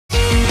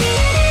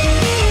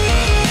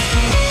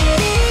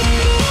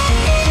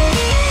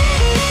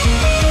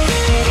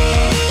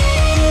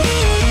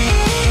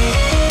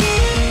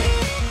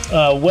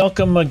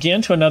Welcome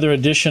again to another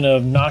edition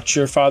of Not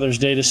Your Father's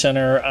Data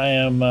Center. I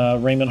am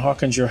Raymond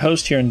Hawkins, your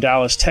host here in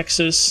Dallas,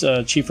 Texas,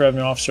 Chief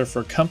Revenue Officer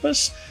for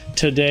Compass.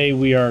 Today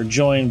we are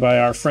joined by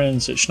our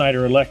friends at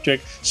Schneider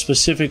Electric,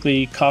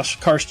 specifically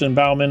Carsten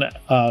Baumann,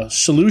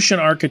 Solution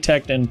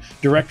Architect and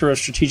Director of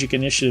Strategic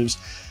Initiatives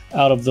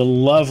out of the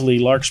lovely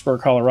Larkspur,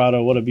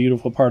 Colorado. What a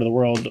beautiful part of the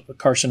world.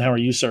 Carsten, how are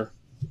you, sir?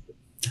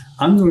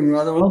 I'm doing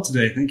rather well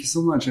today. Thank you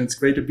so much. It's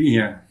great to be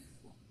here.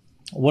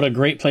 What a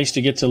great place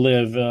to get to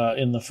live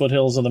in the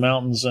foothills of the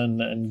mountains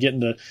and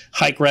getting to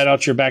hike right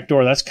out your back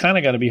door. That's kind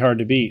of got to be hard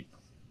to beat.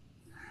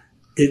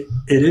 It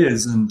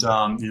is. And,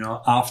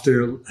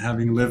 after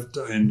having lived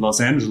in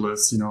Los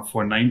Angeles,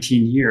 for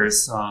 19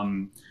 years,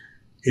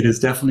 it is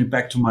definitely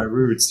back to my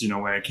roots,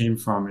 where I came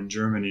from in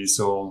Germany.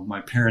 So my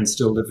parents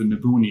still live in the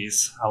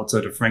boonies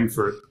outside of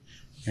Frankfurt.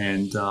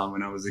 And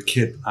when I was a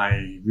kid,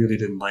 I really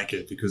didn't like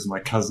it because my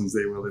cousins,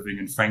 they were living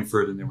in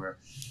Frankfurt and there were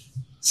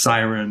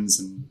sirens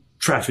and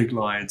traffic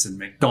lights and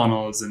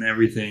McDonald's and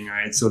everything,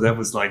 right? So that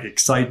was like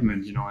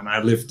excitement, and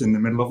I lived in the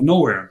middle of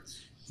nowhere.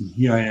 And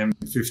here I am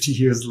 50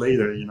 years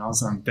later,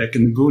 so I'm back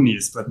in the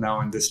boonies, but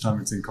now in this time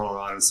it's in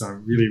Colorado. So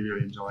I'm really,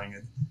 really enjoying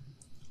it.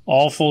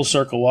 All full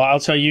circle. Well, I'll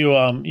tell you,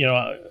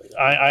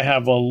 I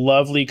have a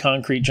lovely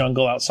concrete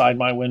jungle outside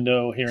my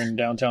window here in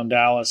downtown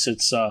Dallas.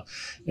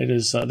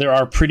 There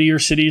are prettier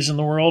cities in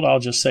the world. I'll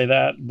just say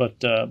that,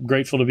 but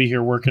grateful to be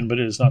here working, but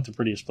it is not the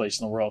prettiest place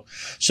in the world.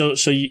 So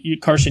you,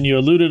 Carsten, you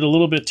alluded a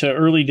little bit to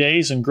early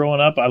days and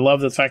growing up. I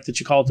love the fact that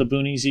you call it the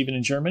boonies, even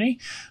in Germany.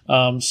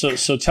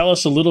 So tell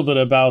us a little bit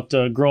about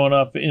growing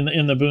up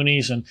in the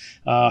boonies and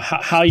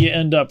how you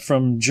end up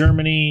from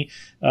Germany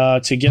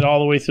to get all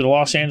the way through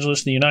Los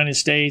Angeles in the United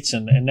States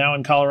and now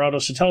in Colorado.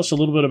 So tell us a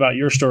little bit about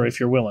your story, if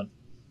you're willing.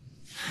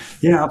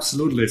 Yeah,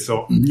 absolutely.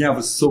 So I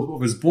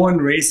was born,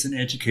 raised, and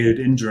educated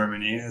in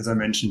Germany, as I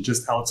mentioned,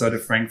 just outside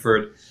of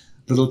Frankfurt,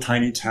 little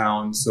tiny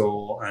town.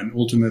 And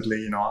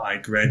ultimately, I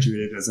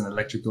graduated as an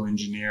electrical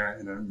engineer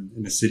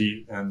in a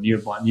city near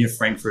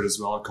Frankfurt as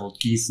well, called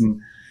Gießen.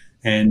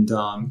 And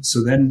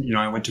so then,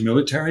 I went to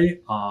military.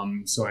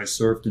 So I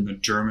served in the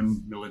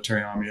German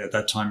military army. At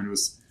that time, it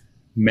was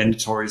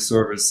mandatory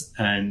service.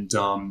 And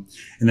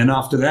then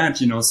after that,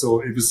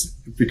 so it was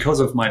because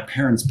of my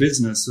parents'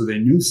 business. So they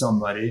knew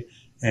somebody.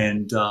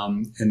 And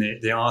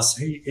they asked,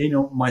 hey,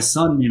 my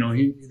son,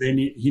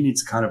 he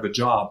needs kind of a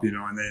job,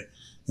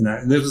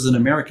 and there was an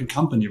American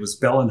company. It was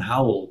Bell and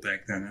Howell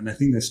back then, and I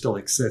think they still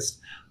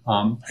exist.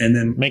 And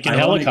then making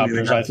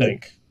helicopters, I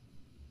think.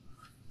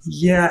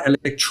 Yeah,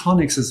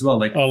 electronics as well,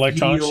 like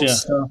electronics, yeah,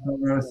 stuff,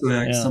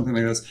 something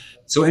like this.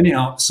 So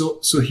anyhow,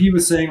 so he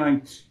was saying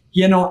like,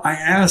 I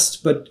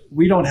asked, but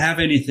we don't have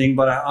anything.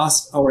 But I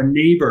asked our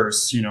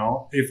neighbors,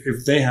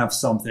 if they have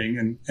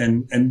something,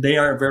 and they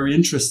are very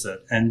interested.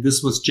 And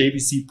this was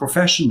JVC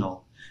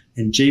Professional,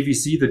 and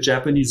JVC, the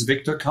Japanese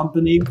Victor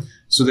company.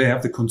 So they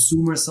have the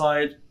consumer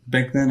side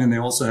back then, and they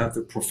also have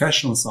the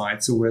professional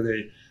side. So where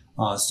they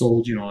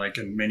sold,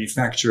 and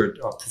manufactured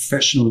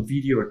professional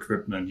video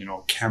equipment,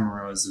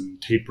 cameras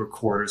and tape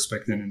recorders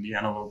back then in the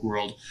analog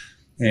world.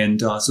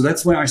 And so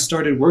that's where I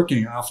started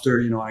working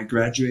after, I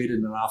graduated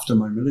and after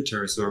my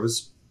military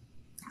service.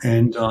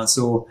 And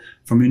so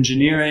from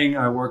engineering,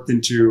 I worked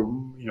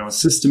into,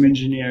 system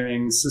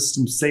engineering,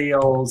 system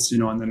sales,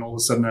 and then all of a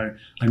sudden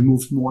I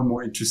moved more and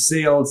more into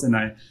sales, and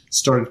I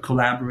started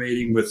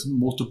collaborating with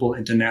multiple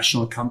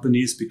international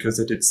companies because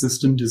I did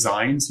system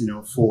designs,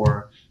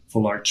 for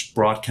large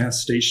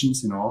broadcast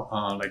stations,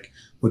 like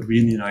what we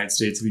in the United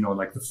States,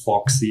 like the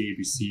Fox, the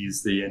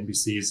ABCs, the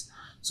NBCs.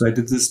 So I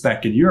did this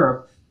back in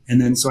Europe. And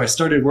then so I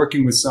started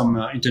working with some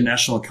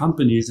international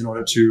companies in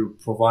order to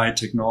provide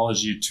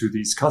technology to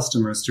these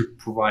customers to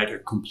provide a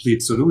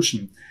complete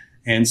solution.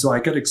 And so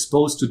I got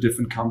exposed to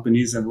different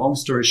companies. And long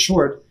story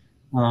short,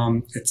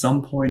 at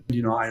some point,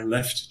 I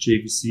left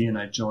JVC and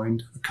I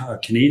joined a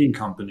Canadian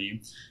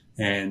company.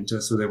 And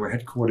so they were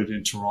headquartered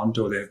in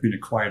Toronto. They have been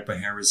acquired by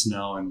Harris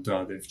now, and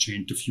they've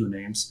changed a few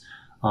names.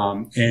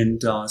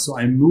 So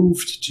I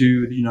moved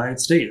to the United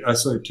States,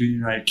 to the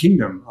United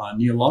Kingdom,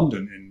 near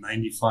London in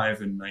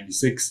 95 and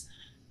 96.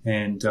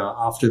 And,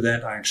 after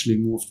that, I actually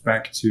moved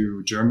back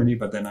to Germany,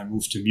 but then I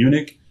moved to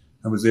Munich.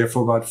 I was there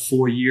for about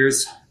 4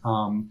 years.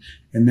 And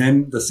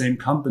then the same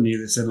company,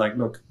 they said like,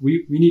 look,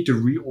 we need to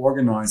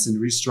reorganize and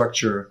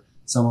restructure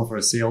some of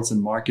our sales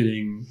and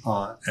marketing,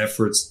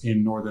 efforts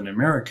in Northern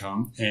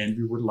America. And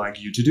we would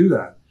like you to do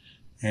that.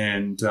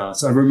 And,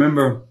 so I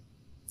remember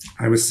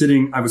I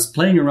was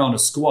playing around a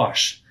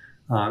squash,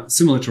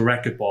 similar to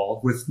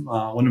racquetball, with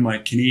one of my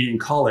Canadian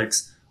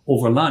colleagues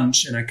over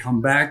lunch. And I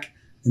come back,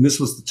 and this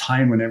was the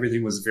time when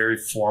everything was very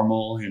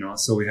formal,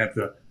 so we had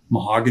the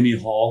mahogany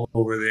hall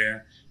over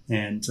there.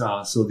 And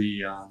so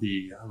the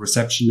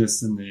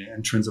receptionist in the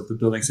entrance of the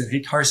building said, hey,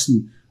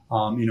 Carsten,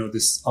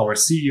 our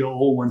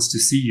CEO wants to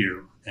see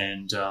you.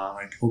 And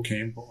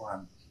okay,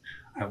 well,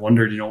 I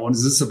wondered, what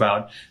is this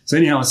about? So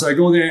anyhow, so I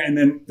go there, and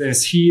then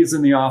he is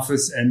in the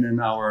office, and then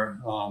our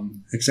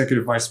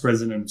executive vice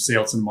president of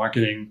sales and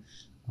marketing,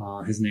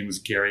 his name was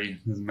Gary,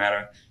 doesn't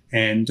matter.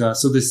 And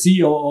so the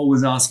COO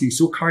was asking,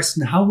 so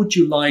Carsten, how would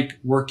you like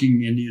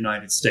working in the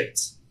United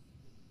States?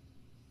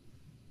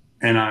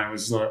 And I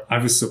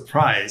was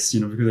surprised,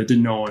 because I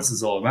didn't know what this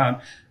is all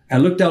about. I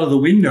looked out of the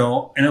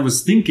window and I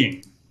was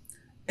thinking,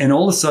 and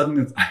all of a sudden,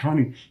 it's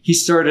ironic,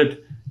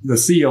 the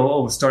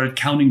COO started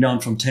counting down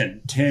from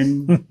 10,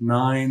 10,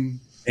 9,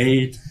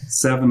 8,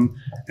 7.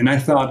 And I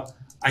thought,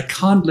 I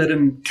can't let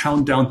him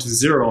count down to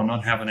 0 and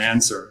not have an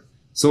answer.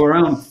 So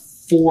around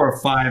 4 or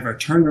 5, I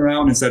turned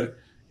around and said,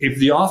 if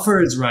the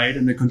offer is right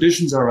and the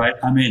conditions are right,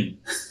 I'm in.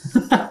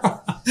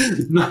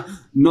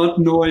 not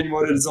knowing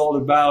what it's all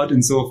about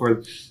and so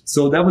forth.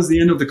 So that was the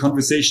end of the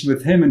conversation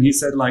with him. And he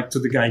said, like, to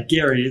the guy,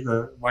 Gary,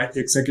 the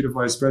executive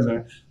vice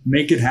president,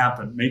 make it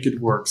happen, make it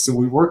work. So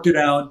we worked it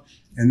out.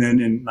 And then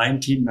in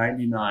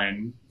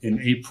 1999,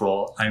 in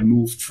April, I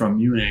moved from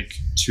Munich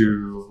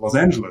to Los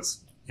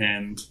Angeles.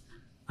 And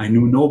I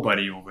knew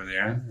nobody over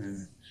there.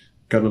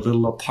 Got a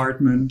little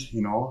apartment,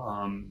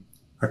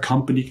 a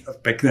company.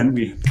 Back then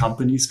we had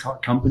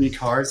company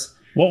cars.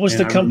 What was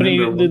the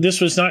company? This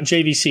was not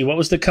JVC. What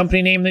was the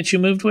company name that you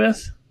moved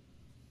with?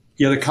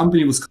 Yeah, the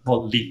company was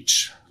called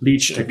Leach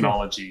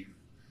Technology,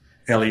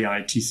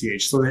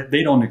 LEITCH. So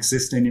they don't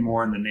exist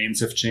anymore, and the names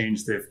have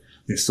changed.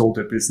 They've sold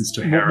their business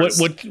to Harris.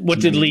 What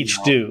did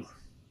Leach do?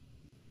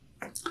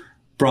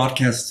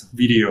 Broadcast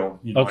video.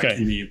 Okay.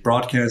 TV,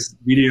 broadcast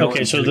video.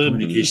 Okay, so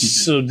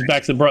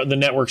back to the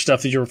network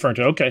stuff that you're referring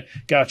to. Okay,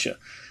 gotcha.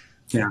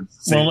 Yeah.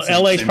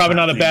 LA is probably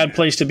not a bad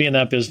place to be in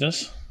that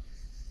business.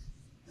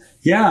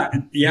 Yeah,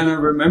 and I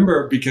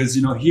remember because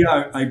here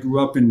I grew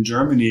up in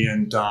Germany,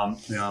 and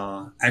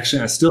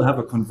actually I still have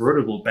a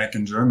convertible back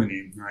in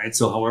Germany, right?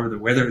 So, however, the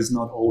weather is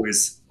not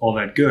always all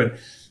that good.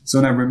 So,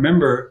 and I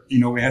remember,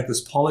 we had this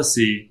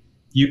policy: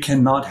 you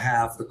cannot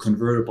have a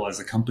convertible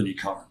as a company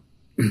car.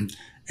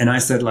 And I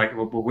said, like,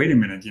 well, but wait a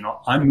minute,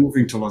 I'm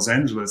moving to Los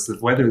Angeles. The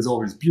weather is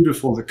always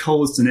beautiful, the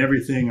coast and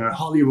everything,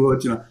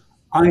 Hollywood,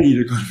 I need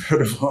a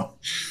convertible.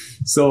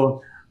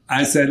 So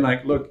I said,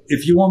 like, look,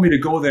 if you want me to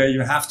go there, you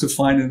have to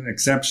find an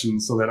exception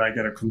so that I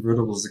get a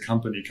convertible as a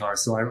company car.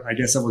 So I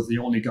guess I was the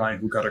only guy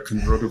who got a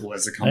convertible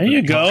as a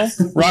company car. There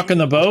you go. Rocking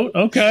the boat.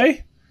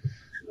 Okay.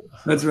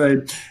 That's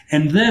right.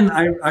 And then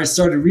I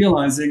started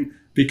realizing,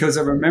 because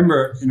I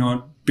remember,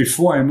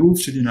 before I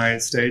moved to the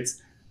United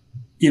States,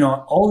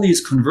 all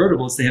these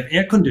convertibles, they have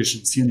air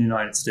conditions here in the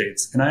United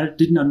States. And I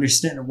didn't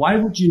understand, why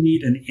would you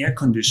need an air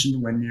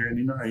condition when you're,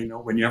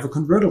 when you have a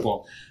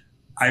convertible?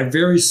 I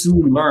very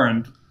soon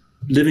learned,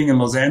 living in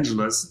Los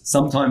Angeles,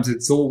 sometimes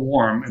it's so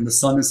warm and the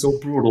sun is so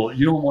brutal,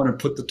 you don't want to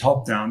put the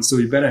top down. So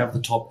you better have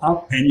the top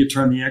up and you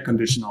turn the air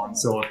conditioner on.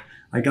 So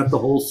I got the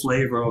whole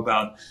flavor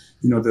about,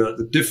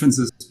 the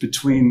differences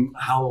between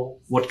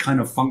what kind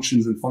of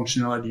functions and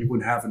functionality you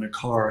would have in a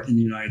car in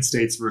the United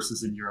States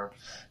versus in Europe.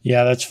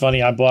 Yeah, that's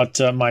funny. I bought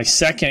my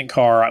second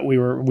car. We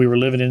were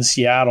living in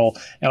Seattle,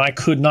 and I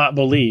could not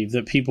believe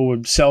that people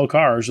would sell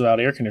cars without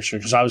air conditioner,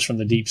 because I was from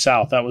the deep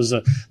south. That was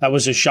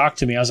a shock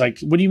to me. I was like,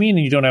 "What do you mean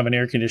you don't have an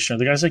air conditioner?"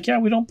 The guy's like, "Yeah,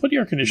 we don't put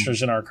air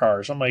conditioners in our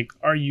cars." I'm like,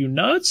 "Are you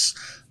nuts?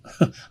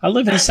 I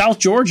live in South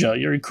Georgia.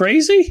 You're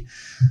crazy."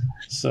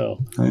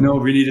 So I know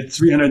we needed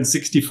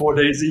 364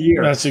 days a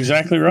year. That's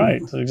exactly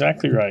right. That's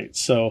exactly right.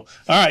 So,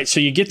 all right.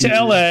 So you get to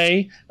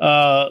LA,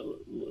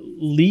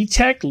 Leach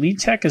Tech.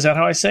 Is that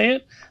how I say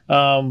it?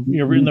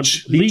 You're in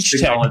the Leach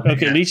Tech.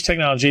 Okay, yeah. Leach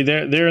Technology.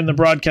 They're in the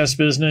broadcast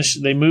business.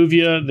 They move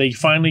you. They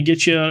finally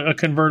get you a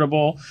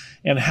convertible.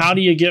 And how do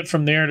you get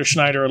from there to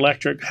Schneider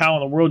Electric? How in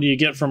the world do you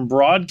get from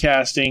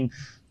broadcasting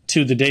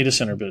to the data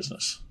center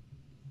business?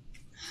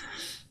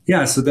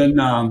 Yeah, so then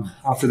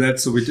after that,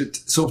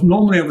 so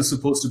normally I was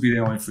supposed to be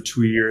there only for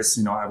 2 years.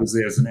 I was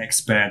there as an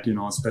expat,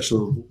 a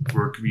special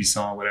work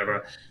visa or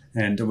whatever.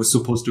 And I was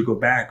supposed to go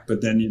back.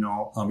 But then,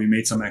 we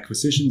made some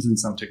acquisitions in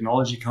some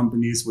technology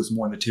companies, was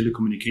more on the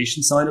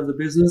telecommunication side of the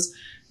business.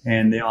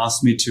 And they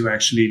asked me to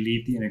actually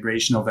lead the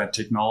integration of that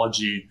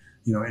technology,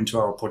 into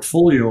our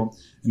portfolio.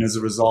 And as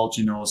a result,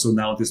 so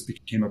now this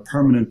became a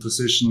permanent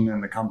position,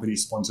 and the company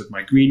sponsored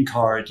my green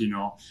card,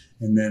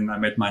 and then I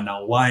met my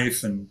now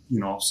wife, and,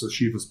 so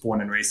she was born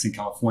and raised in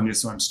California,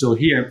 so I'm still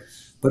here.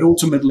 But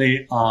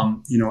ultimately,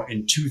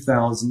 in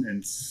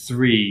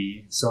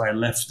 2003, so I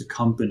left the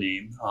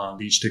company,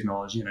 Leach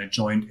Technology, and I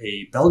joined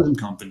a Belgian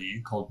company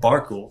called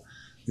Barco.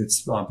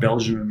 It's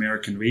Belgian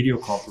American Radio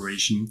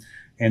Corporation.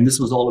 And this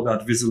was all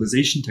about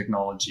visualization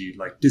technology,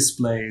 like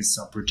displays,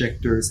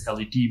 projectors,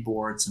 LED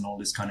boards, and all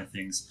these kind of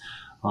things.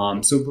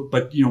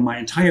 But my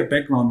entire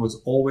background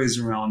was always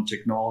around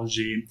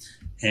technology.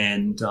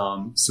 And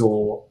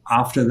so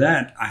after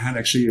that, I had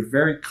actually a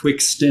very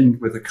quick stint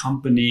with a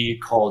company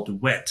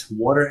called WET,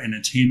 Water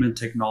Entertainment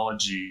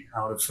Technology,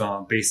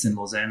 based in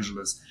Los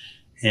Angeles.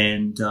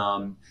 And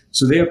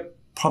so they're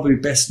probably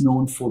best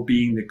known for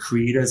being the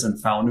creators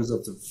and founders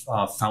of the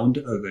of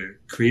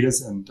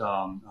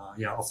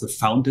the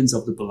fountains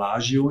of the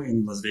Bellagio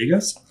in Las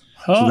Vegas.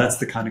 Oh. So that's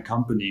the kind of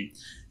company.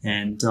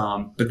 And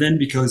but then,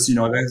 because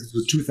that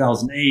was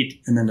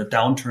 2008, and then the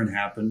downturn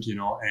happened,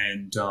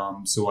 and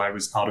so I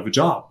was out of a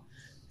job.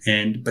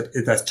 But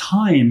at that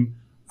time,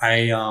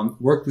 I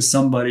worked with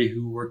somebody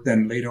who worked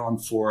then later on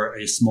for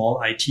a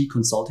small IT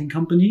consulting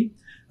company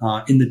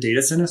in the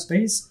data center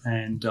space.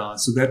 And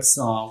so that's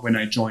when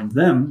I joined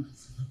them.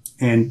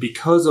 And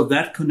because of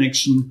that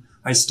connection,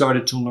 I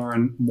started to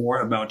learn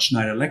more about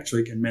Schneider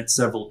Electric and met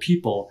several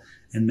people.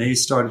 And they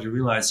started to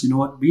realize, you know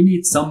what, we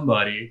need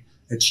somebody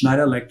at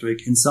Schneider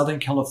Electric in Southern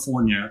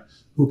California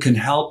who can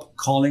help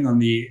calling on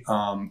the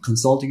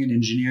consulting and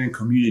engineering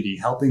community,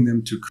 helping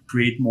them to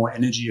create more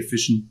energy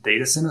efficient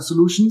data center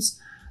solutions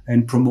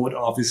and promote,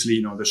 obviously,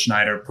 you know, the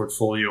Schneider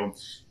portfolio.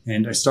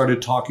 And I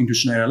started talking to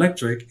Schneider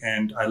Electric,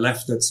 and I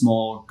left that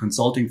small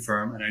consulting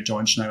firm and I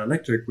joined Schneider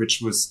Electric,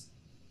 which was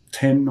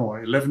 10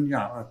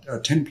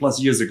 plus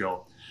years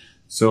ago.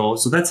 So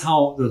that's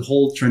how the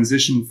whole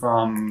transition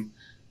from,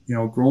 you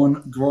know,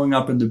 growing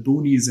up in the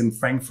boonies in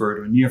Frankfurt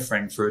or near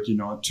Frankfurt, you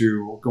know,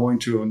 to going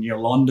to near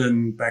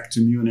London, back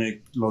to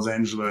Munich, Los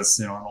Angeles,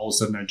 you know, and all of a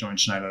sudden I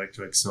joined Schneider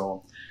Electric.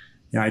 So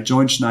yeah, I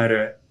joined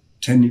Schneider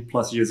 10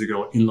 plus years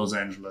ago in Los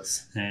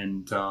Angeles.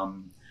 And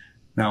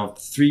now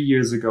 3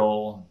 years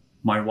ago,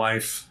 my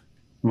wife,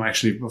 well,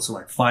 actually also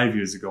like 5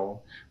 years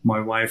ago,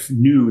 my wife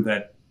knew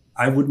that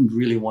I wouldn't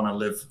really want to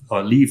live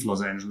or leave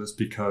Los Angeles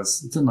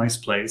because it's a nice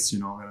place, you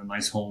know, I got a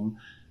nice home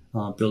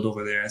built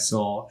over there.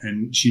 So,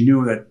 and she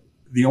knew that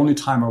the only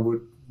time I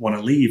would want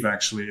to leave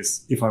actually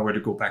is if I were to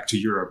go back to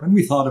Europe. And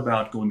we thought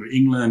about going to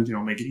England, you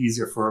know, make it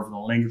easier for her from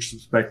a language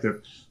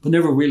perspective, but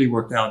never really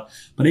worked out.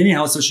 But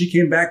anyhow, so she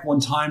came back one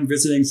time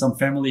visiting some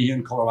family here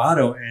in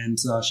Colorado, and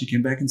she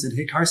came back and said,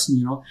 "Hey, Carsten,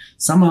 you know,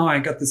 somehow I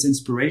got this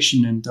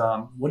inspiration, and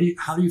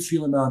how do you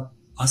feel about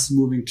us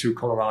moving to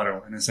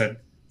Colorado?" And I said,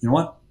 "You know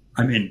what?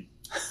 I'm in."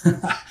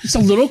 It's a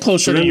little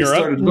closer to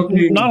Europe.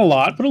 Not a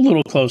lot, but a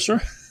little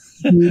closer.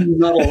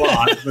 Not a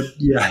lot, but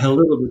yeah, a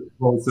little bit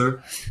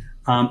closer.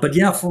 But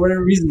yeah, for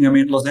whatever reason, I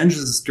mean, Los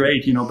Angeles is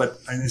great, you know, but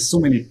there's so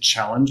many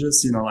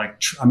challenges, you know,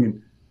 like, I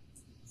mean,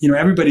 you know,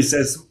 everybody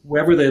says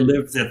wherever they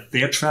live that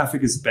their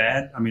traffic is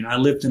bad. I mean, I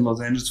lived in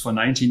Los Angeles for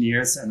 19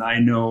 years and I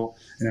know,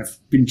 and I've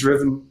been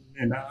driven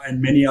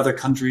in many other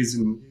countries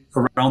and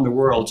around the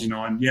world, you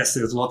know, and yes,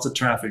 there's lots of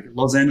traffic.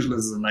 Los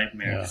Angeles is a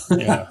nightmare.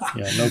 Yeah,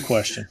 no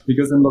question.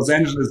 Because in Los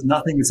Angeles,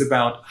 nothing is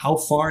about how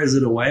far is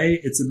it away.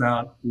 It's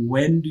about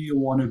when do you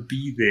want to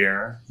be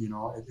there? You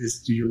know,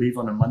 do you leave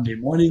on a Monday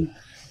morning?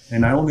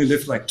 And I only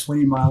lived like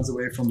 20 miles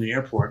away from the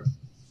airport,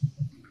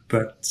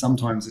 but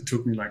sometimes it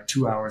took me like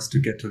 2 hours to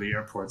get to the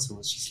airport. So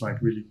it's just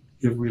like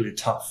really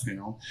tough, you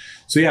know?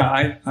 So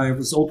yeah, I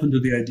was open to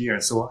the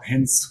idea. So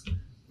hence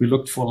we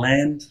looked for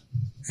land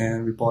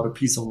and we bought a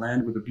piece of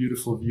land with a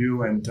beautiful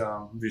view, and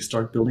we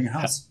started building a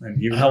house. And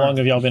here How long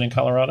have y'all been in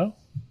Colorado?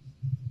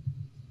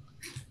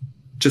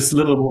 Just a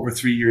little over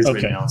 3 years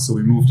right now. So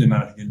we moved in,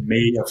 I think, in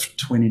May of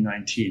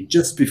 2019,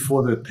 just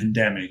before the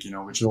pandemic, you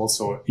know, which is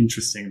also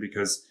interesting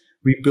because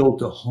we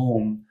built a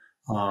home.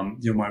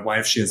 You know, my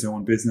wife, she has her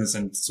own business.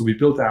 And so we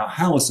built our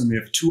house and we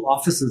have 2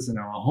 offices in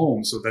our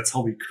home. So that's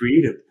how we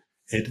created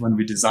it when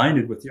we designed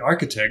it with the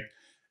architect.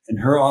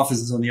 And her office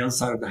is on the other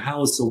side of the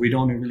house. So we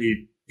don't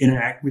really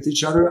interact with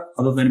each other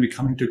other than we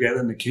coming together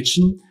in the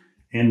kitchen.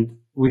 And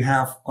we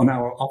have on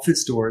our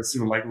office doors,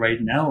 you know, like right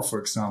now, for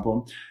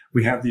example,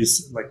 we have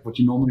these, like what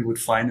you normally would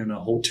find in a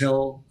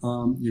hotel,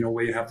 you know,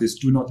 where you have these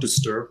do not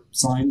disturb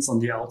signs on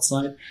the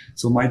outside.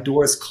 So my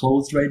door is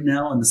closed right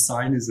now and the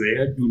sign is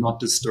there, do not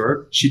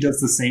disturb. She does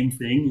the same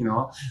thing, you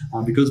know,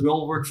 because we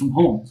all work from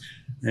home.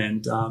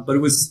 And, but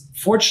it was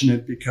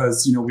fortunate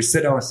because, you know, we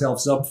set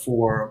ourselves up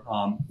for,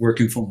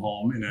 working from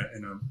home in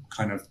a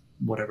kind of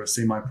whatever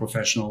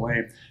semi-professional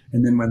way.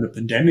 And then when the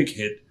pandemic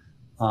hit,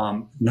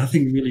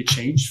 nothing really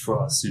changed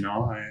for us, you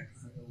know.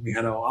 We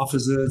had our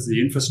offices,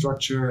 the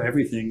infrastructure,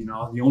 everything, you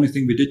know. The only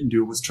thing we didn't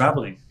do was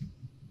traveling.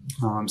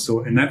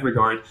 So in that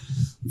regard,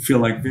 we feel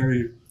like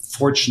very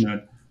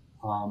fortunate,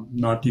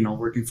 not, you know,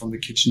 working from the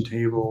kitchen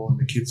table and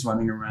the kids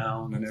running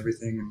around and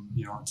everything. And,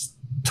 you know, it's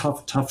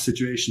tough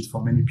situations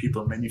for many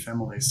people, many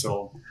families.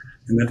 So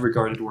in that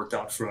regard, it worked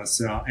out for us.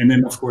 And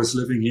then, of course,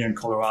 living here in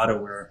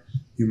Colorado, where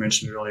you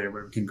mentioned earlier,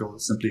 where we can go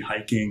simply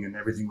hiking and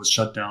everything was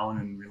shut down.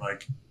 And we're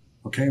like,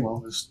 okay,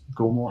 well, let's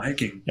go more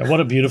hiking. Yeah,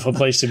 what a beautiful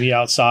place to be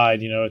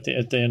outside, you know,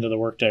 at the end of the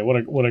workday.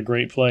 What a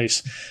great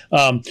place.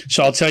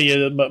 So I'll tell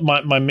you,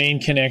 my main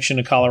connection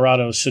to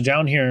Colorado. So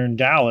down here in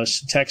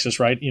Dallas,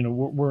 Texas, right? You know,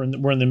 we're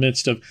in the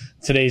midst of,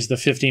 today's the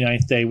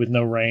 59th day with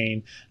no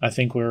rain. I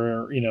think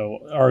we're, you know,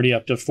 already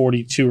up to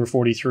 42 or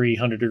 43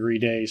 100-degree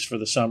days for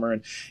the summer,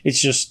 and it's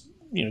just,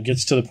 you know,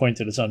 gets to the point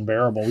that it's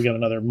unbearable. We got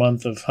another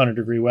month of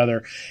 100-degree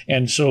weather.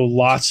 And so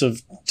lots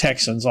of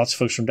Texans, lots of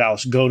folks from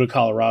Dallas go to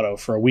Colorado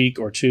for a week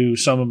or two.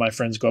 Some of my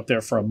friends go up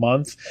there for a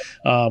month,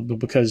 but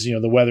because, you know,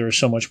 the weather is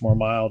so much more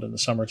mild in the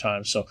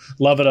summertime. So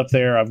love it up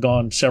there. I've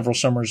gone several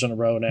summers in a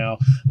row now.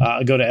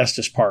 I go to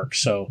Estes Park.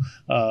 So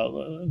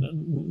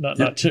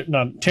not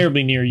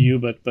terribly near you,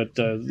 but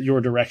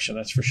your direction,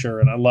 that's for sure.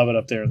 And I love it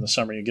up there in the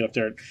summer. You get up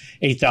there at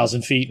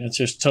 8,000 feet and it's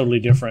just totally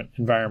different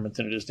environment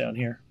than it is down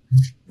here.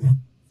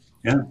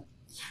 Yeah.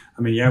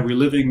 I mean, yeah, we're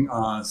living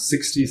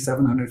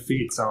 6,700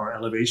 feet. It's our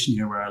elevation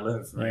here where I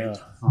live, right?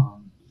 Yeah.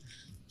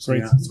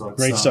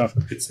 Great stuff.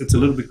 It's a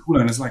little bit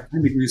cooler, and it's like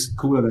 10 degrees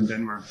cooler than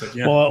Denver. But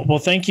yeah. Well,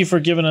 thank you for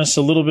giving us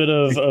a little bit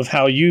of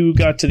how you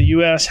got to the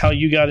U.S., how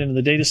you got into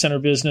the data center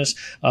business.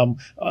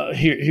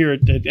 Here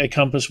at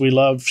Compass, we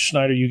love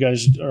Schneider. You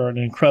guys are an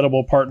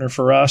incredible partner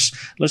for us.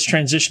 Let's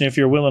transition, if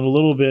you're willing, a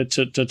little bit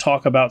to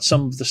talk about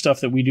some of the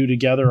stuff that we do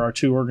together, our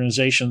two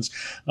organizations.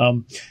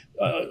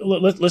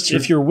 Let's,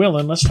 if you're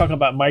willing, let's talk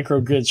about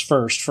microgrids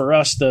first. For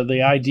us,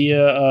 the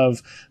idea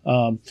of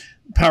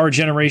power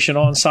generation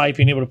on site,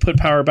 being able to put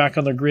power back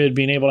on the grid,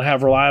 being able to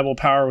have reliable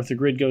power if the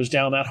grid goes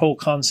down, that whole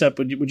concept.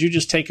 Would you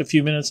just take a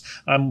few minutes?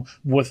 I'm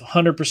with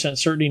 100%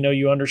 certainty know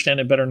you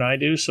understand it better than I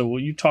do. So will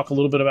you talk a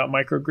little bit about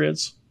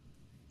microgrids?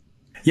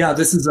 Yeah,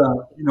 this is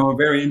a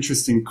very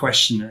interesting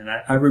question. And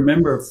I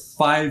remember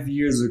 4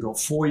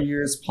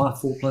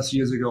 plus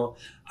years ago,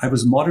 I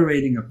was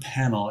moderating a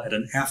panel at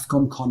an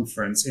AFCOM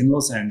conference in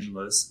Los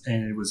Angeles,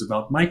 and it was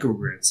about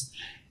microgrids.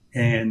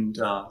 And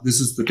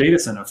this is the data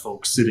center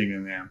folks sitting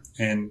in there.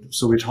 And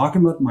so we're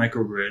talking about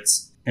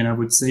microgrids. And I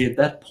would say at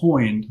that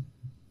point,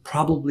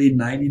 probably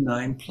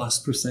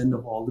 99+%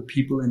 of all the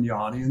people in the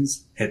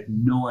audience had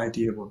no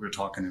idea what we're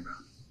talking about.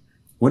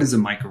 What is a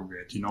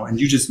microgrid? And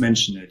you just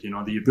mentioned it,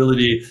 the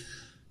ability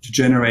to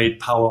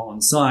generate power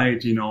on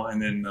site, and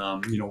then,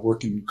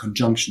 work in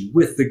conjunction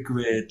with the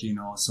grid,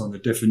 so the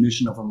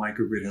definition of a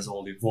microgrid has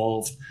all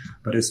evolved.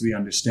 But as we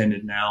understand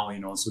it now,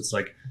 so it's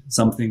like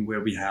something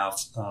where we have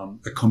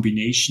a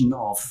combination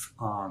of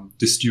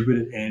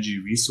distributed energy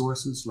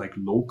resources, like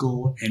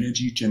local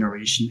energy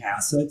generation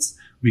assets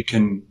we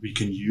can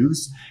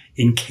use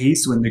in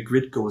case when the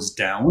grid goes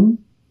down,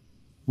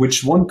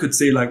 which one could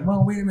say like,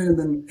 well, wait a minute,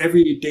 then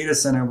every data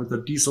center with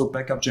a diesel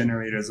backup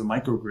generator is a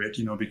microgrid,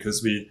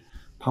 because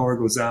power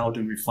goes out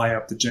and we fire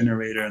up the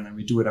generator and then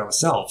we do it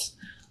ourselves,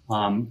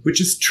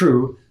 which is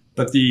true.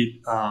 But the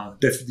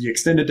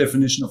extended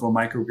definition of a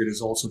microgrid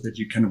is also that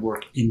you can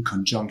work in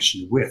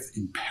conjunction with,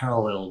 in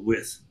parallel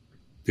with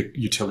the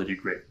utility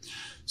grid.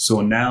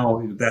 So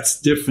now that's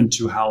different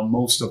to how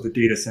most of the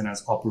data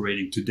centers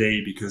operating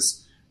today,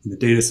 because in the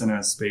data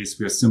center space,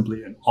 we are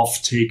simply an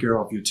off-taker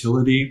of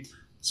utility.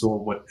 So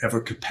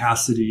whatever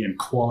capacity and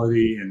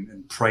quality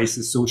and price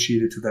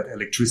associated to that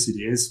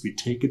electricity is, we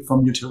take it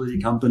from utility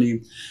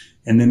company,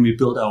 and then we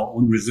build our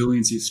own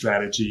resiliency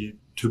strategy,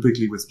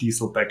 typically with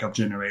diesel backup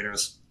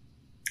generators,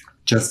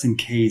 just in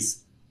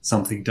case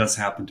something does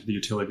happen to the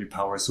utility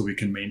power so we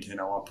can maintain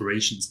our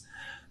operations.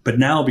 But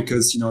now,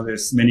 because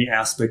there's many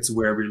aspects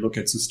where we look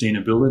at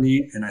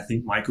sustainability, and I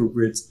think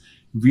microgrids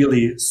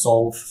really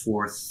solve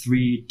for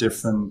 3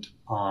 different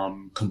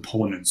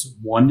components.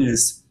 One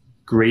is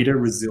greater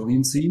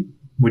resiliency,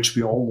 which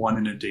we all want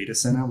in a data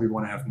center. We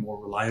want to have more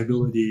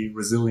reliability,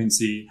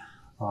 resiliency.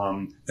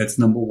 That's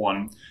number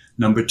one.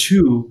 Number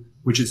 2,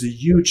 which is a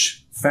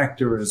huge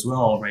factor as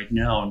well right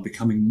now and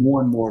becoming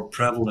more and more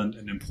prevalent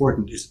and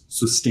important, is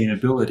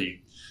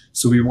sustainability.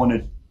 So we want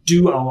to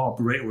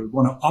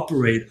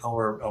operate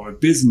our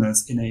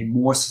business in a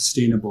more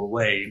sustainable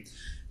way.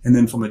 And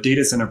then from a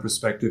data center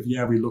perspective,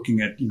 we're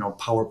looking at,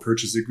 power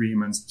purchase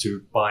agreements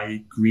to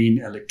buy green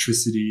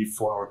electricity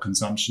for our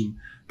consumption.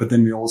 But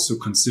then we're also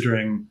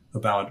considering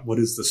about what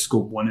is the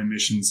scope 1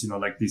 emissions,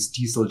 like these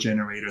diesel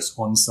generators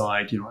on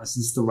site, is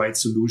this the right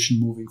solution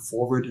moving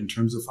forward in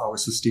terms of our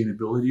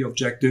sustainability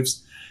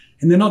objectives?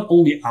 And they're not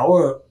only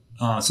our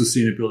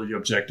sustainability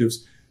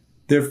objectives,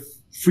 they're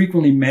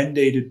frequently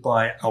mandated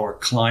by our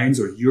clients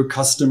or your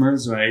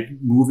customers, right?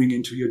 Moving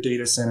into your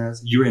data centers,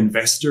 your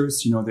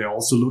investors, they're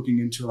also looking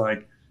into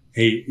like,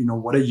 hey,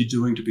 what are you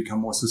doing to become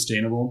more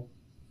sustainable?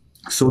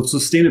 So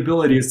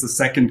sustainability is the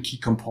second key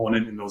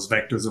component in those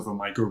vectors of a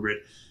microgrid.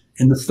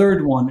 And the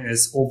third one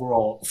is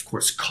overall, of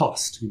course,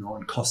 cost,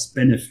 and cost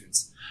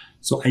benefits.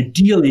 So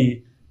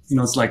ideally,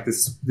 it's like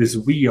this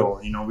wheel,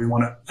 we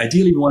want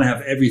to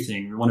have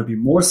everything. We want to be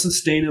more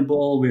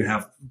sustainable. We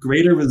have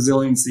greater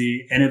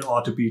resiliency, and it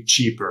ought to be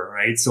cheaper,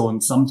 right? So,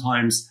 and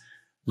sometimes,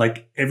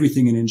 like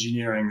everything in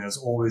engineering, there's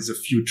always a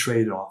few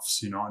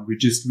trade-offs, and we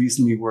just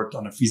recently worked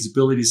on a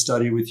feasibility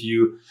study with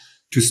you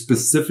to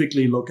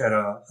specifically look at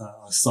a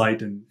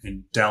site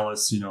in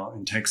Dallas,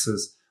 in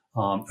Texas,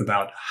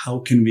 about how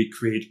can we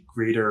create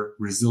greater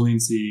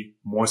resiliency,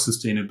 more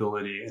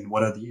sustainability, and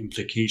what are the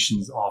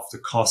implications of the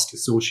cost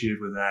associated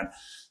with that.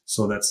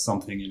 So that's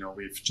something,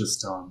 we've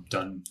just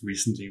done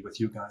recently with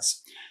you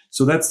guys.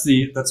 So that's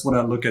what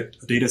I look at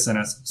data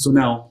centers. So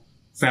now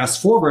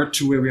fast forward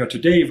to where we are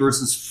today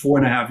versus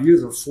 4.5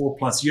 years or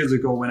 4+ years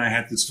ago, when I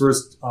had this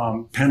first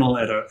panel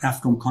at a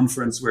AFCOM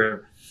conference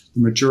where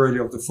the majority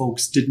of the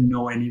folks didn't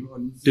know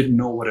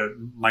what a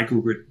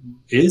microgrid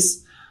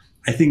is.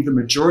 I think the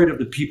majority of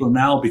the people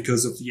now,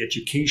 because of the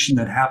education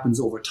that happens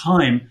over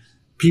time,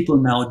 people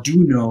now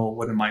do know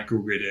what a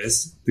microgrid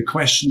is. The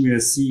question we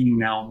are seeing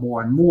now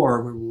more and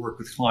more when we work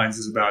with clients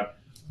is about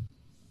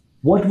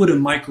what would a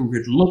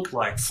microgrid look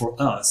like for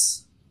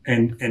us,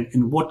 and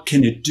what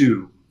can it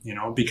do?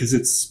 Because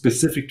it's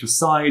specific to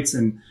sites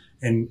and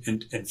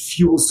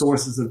fuel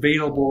sources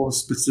available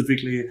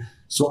specifically.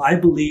 So I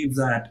believe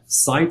that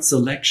site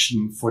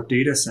selection for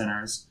data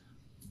centers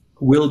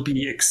will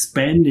be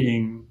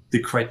expanding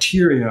the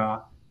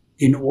criteria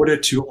in order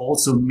to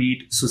also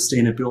meet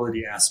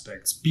sustainability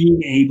aspects,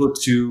 being able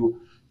to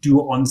do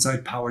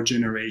on-site power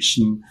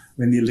generation.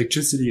 When the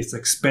electricity is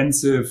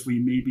expensive, we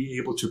may be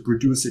able to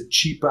produce it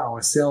cheaper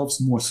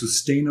ourselves, more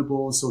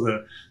sustainable. So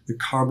the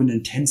carbon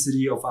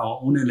intensity of our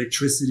own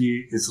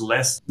electricity is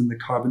less than the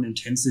carbon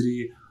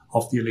intensity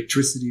of the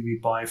electricity we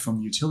buy from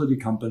the utility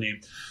company.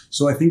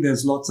 So I think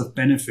there's lots of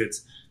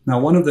benefits.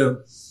 Now, one of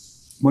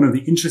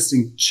the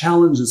interesting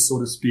challenges, so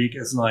to speak,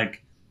 is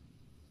like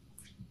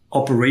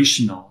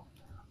operational.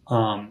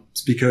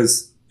 It's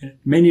because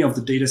many of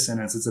the data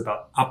centers, it's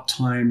about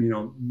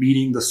uptime,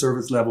 meeting the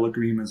service level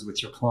agreements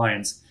with your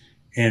clients.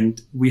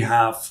 And we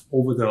have,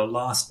 over the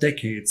last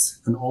decades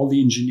and all the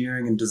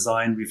engineering and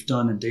design we've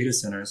done in data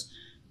centers,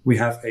 we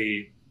have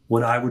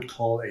what I would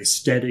call a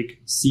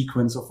static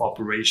sequence of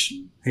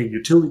operation. Hey,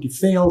 utility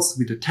fails,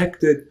 we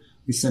detect it,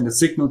 we send a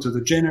signal to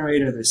the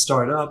generator, they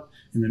start up.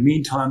 In the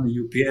meantime,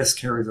 the UPS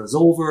carries us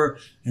over.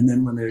 And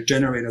then when the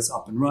generator's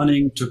up and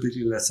running,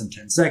 typically less than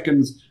 10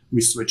 seconds,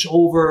 we switch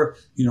over,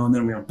 and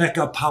then we're on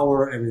backup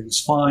power, everything's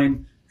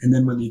fine. And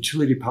then when the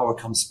utility power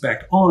comes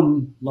back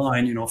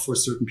online, for a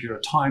certain period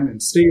of time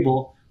and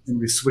stable, then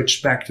we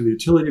switch back to the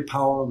utility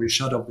power, we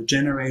shut off the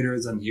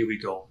generators, and here we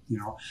go,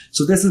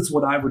 So this is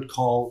what I would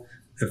call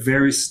a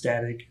very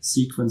static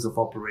sequence of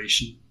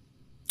operation.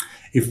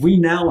 If we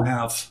now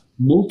have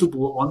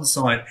multiple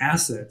on-site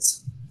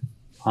assets,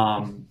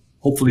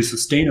 hopefully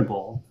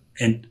sustainable,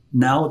 and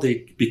now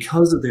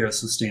because they are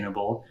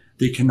sustainable,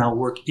 they can now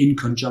work in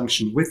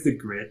conjunction with the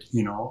grid,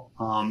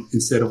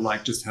 instead of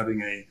like just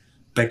having a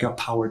backup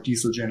power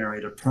diesel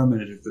generator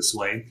permitted this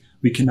way.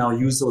 We can now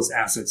use those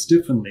assets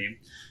differently.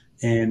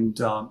 And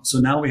so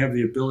now we have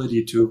the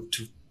ability to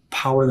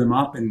power them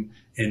up and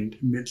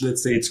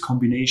let's say it's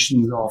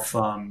combinations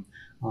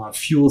of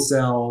fuel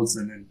cells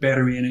and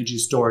battery energy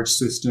storage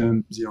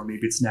systems,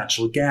 maybe it's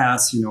natural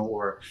gas,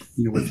 or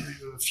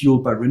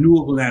fueled by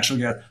renewable natural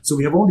gas. So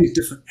we have all these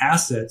different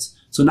assets.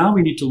 So now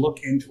we need to look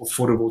into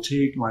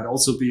photovoltaic, might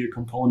also be a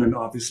component,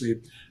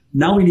 obviously.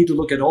 Now we need to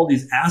look at all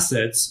these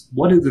assets,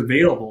 what is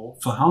available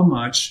for how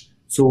much.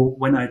 So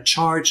when I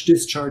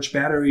discharge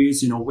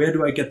batteries, where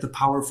do I get the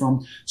power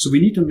from? So we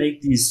need to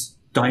make these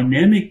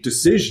dynamic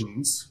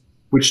decisions,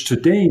 which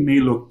today may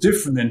look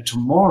different than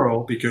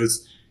tomorrow,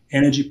 because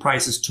energy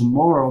prices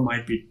tomorrow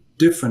might be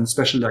different,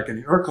 especially like in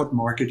the ERCOT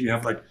market. You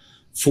have like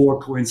 4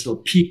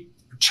 coincidental peak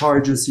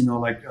charges,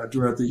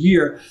 throughout the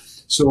year.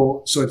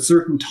 So at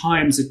certain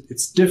times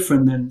it's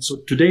different so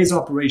today's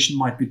operation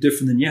might be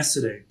different than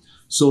yesterday.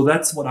 So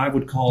that's what I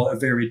would call a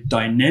very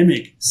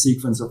dynamic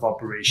sequence of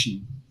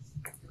operation.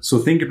 So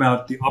think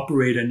about the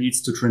operator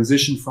needs to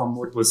transition from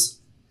what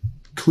was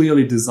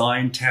clearly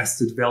designed,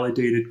 tested,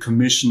 validated,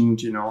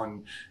 commissioned,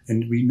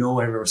 and we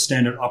know our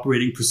standard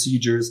operating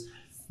procedures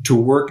to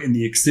work in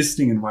the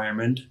existing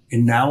environment.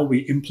 And now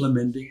we're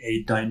implementing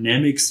a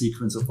dynamic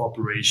sequence of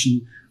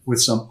operation with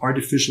some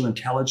artificial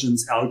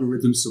intelligence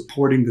algorithms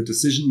supporting the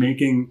decision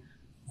making.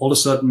 All of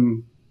a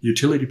sudden,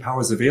 utility power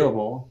is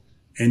available,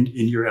 and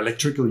in your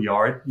electrical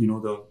yard,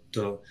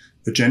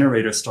 the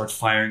generators start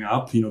firing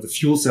up, the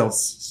fuel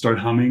cells start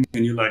humming,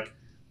 and you're like,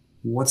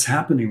 what's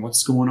happening?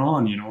 What's going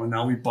on? And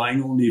now we're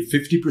buying only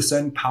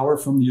 50% power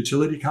from the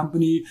utility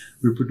company.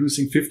 We're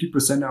producing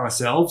 50%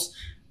 ourselves.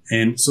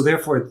 And so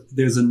therefore,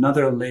 there's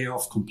another layer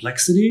of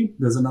complexity.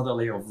 There's another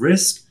layer of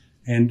risk.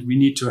 And we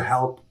need to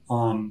help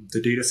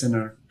the data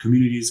center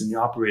communities and the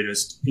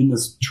operators in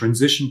this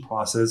transition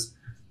process.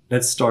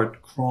 Let's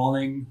start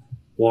crawling,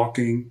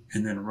 walking,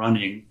 and then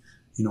running,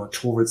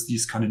 towards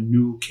these kind of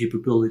new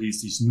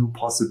capabilities, these new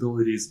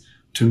possibilities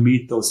to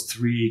meet those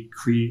 3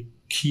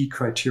 key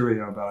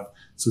criteria about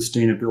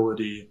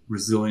sustainability,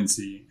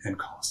 resiliency, and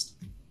cost.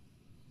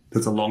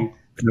 That's a long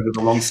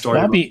story.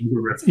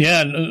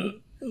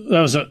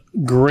 That was a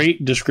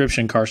great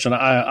description, Carsten.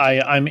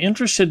 I'm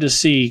interested to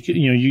see,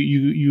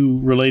 you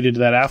related to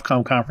that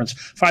AFCOM conference.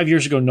 5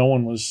 years ago, no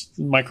one was,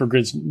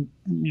 microgrids,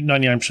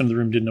 99% of the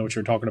room didn't know what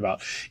you were talking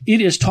about. It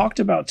is talked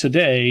about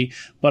today,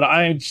 but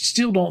I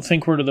still don't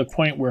think we're to the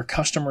point where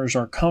customers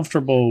are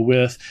comfortable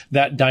with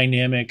that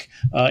dynamic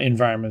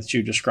environment that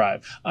you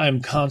describe.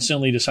 I'm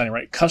constantly deciding,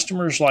 right?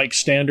 Customers like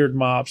standard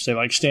MOPS. They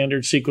like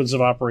standard sequence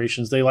of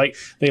operations. They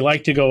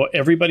like to go,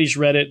 everybody's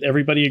read it.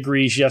 Everybody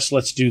agrees. Yes,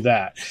 let's do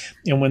that.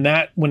 And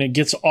when it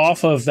gets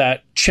off of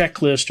that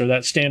checklist or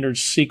that standard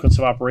sequence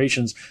of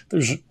operations,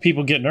 there's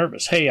people get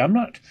nervous. Hey,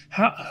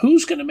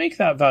 who's going to make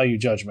that value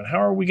judgment?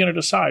 How are we going to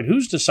decide?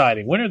 Who's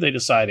deciding? When are they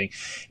deciding?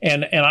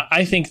 And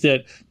I think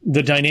that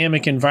the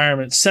dynamic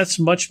environment sets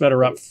much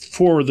better up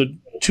for the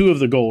 2 of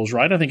the goals,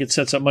 right? I think it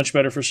sets up much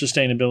better for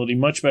sustainability,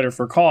 much better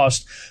for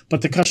cost,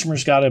 but the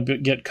customer's got to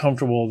get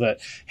comfortable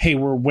that, hey,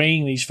 we're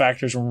weighing these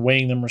factors and we're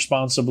weighing them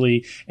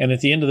responsibly. And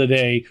at the end of the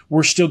day,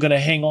 we're still going to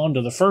hang on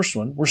to the first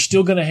one. We're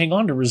still going to hang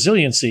on to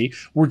resiliency.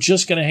 We're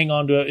just going to hang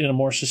on to it in a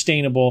more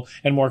sustainable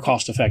and more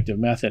cost-effective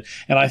method.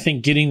 And I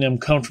think getting them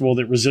comfortable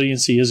that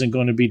resiliency isn't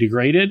going to be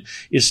degraded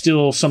is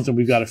still something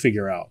we've got to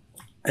figure out.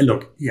 And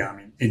look, yeah, I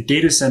mean, in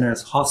data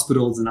centers,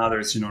 hospitals and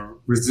others,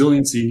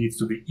 resiliency needs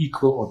to be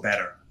equal or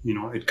better.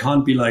 It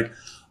can't be like,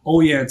 oh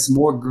yeah, it's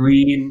more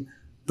green,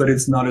 but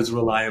it's not as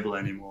reliable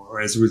anymore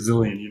or as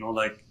resilient,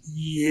 like,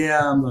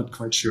 yeah, I'm not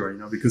quite sure,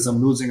 because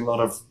I'm losing a lot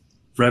of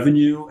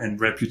revenue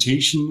and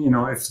reputation,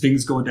 if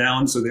things go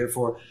down. So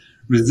therefore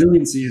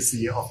resiliency is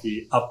the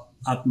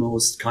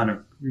utmost kind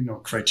of,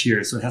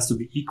 criteria. So it has to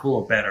be equal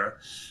or better,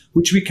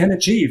 which we can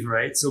achieve,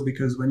 right? So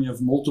because when you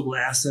have multiple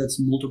assets,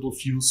 multiple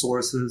fuel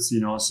sources,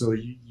 so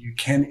you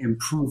can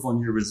improve on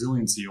your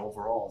resiliency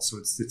overall. So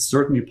it's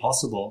certainly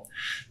possible.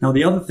 Now,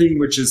 the other thing,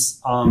 which is,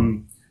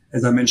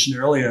 as I mentioned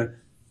earlier,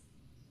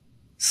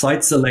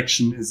 site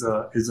selection is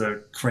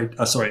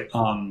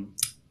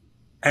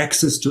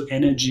access to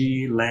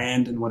energy,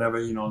 land, and whatever,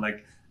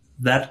 like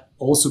that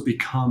also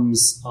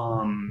becomes,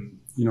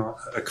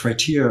 a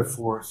criteria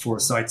for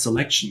site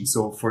selection.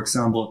 So, for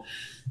example,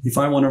 if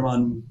I want to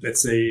run,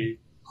 let's say,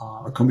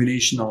 a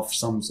combination of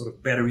some sort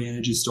of battery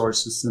energy storage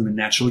system and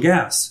natural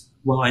gas,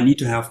 well, I need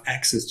to have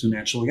access to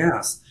natural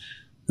gas.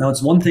 Now,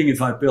 it's one thing if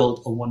I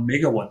build a 1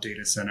 megawatt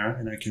data center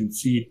and I can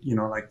feed,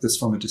 like this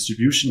from a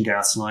distribution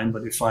gas line.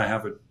 But if I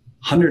have a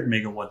 100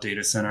 megawatt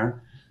data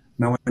center,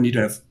 now I need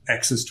to have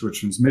access to a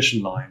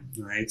transmission line,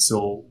 right?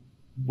 So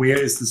where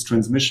is this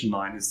transmission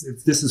line?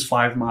 If this is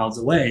 5 miles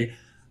away,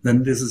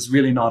 then this is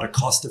really not a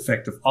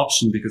cost-effective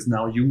option, because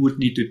now you would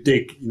need to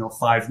dig,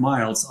 5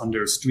 miles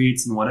under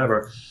streets and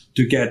whatever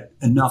to get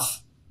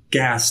enough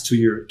gas to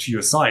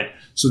your site.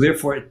 So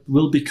therefore, it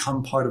will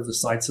become part of the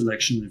site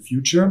selection in the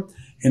future.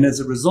 And as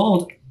a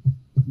result,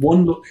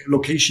 one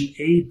location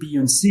A, B,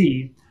 and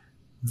C,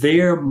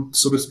 their,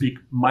 so to speak,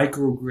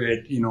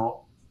 microgrid,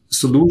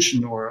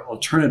 solution or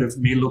alternative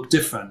may look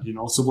different.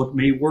 So what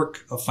may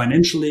work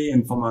financially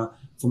and from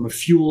a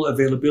fuel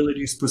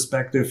availability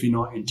perspective,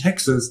 in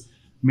Texas,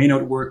 may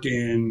not work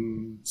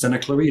in Santa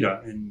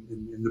Clarita, in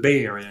the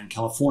Bay Area, in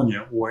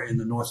California, or in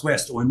the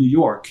Northwest, or in New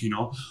York,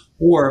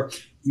 or,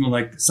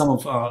 like some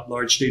of our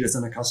large data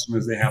center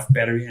customers, they have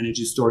battery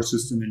energy storage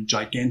system and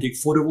gigantic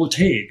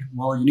photovoltaic.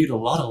 Well, you need a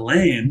lot of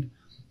land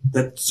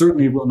that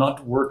certainly will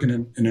not work in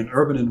an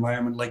urban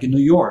environment like in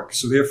New York.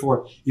 So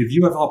therefore, if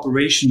you have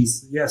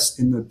operations, yes,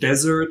 in the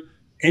desert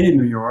and in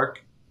New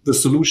York, the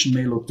solution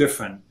may look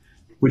different,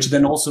 which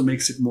then also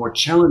makes it more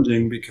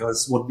challenging,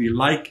 because what we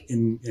like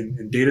in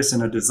data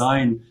center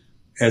design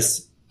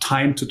as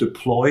time to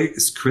deploy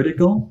is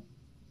critical.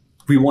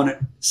 We want to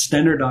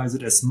standardize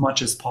it as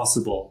much as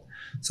possible.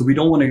 So we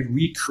don't want to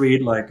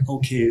recreate like,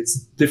 okay, it's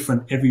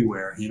different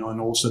everywhere, and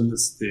all of a sudden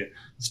the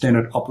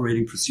standard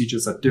operating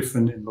procedures are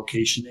different in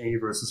location A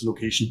versus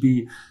location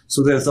B.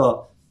 So there's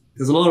a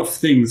lot of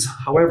things.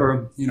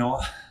 However,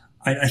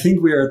 I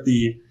think we're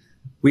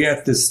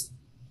at this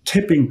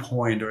tipping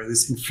point or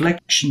this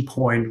inflection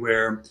point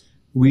where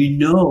we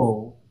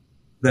know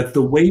that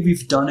the way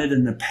we've done it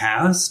in the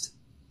past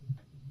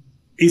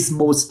is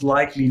most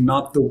likely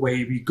not the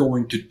way we're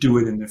going to do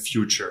it in the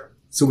future.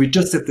 So we're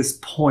just at this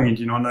point,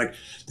 like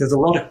there's a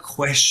lot of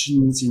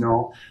questions, we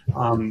don't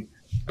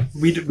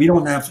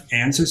have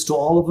answers to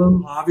all of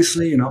them.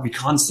 Obviously, we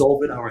can't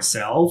solve it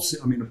ourselves.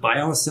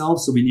 By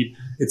ourselves. So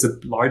it's a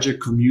larger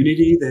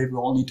community. They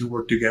all need to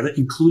work together,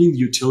 including the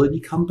utility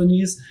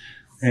companies.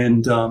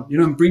 And,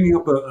 I'm bringing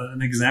up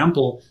an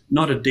example,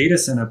 not a data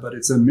center, but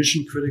it's a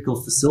mission critical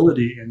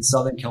facility in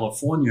Southern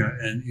California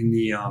and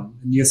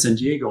near San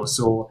Diego.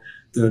 So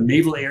the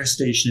Naval Air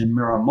Station in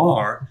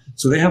Miramar.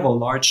 So they have a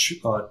large,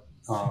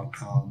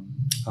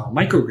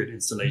 microgrid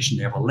installation.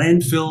 They have a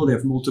landfill, they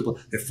have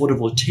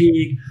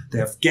photovoltaic, they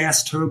have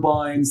gas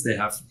turbines, they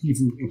have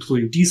even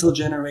including diesel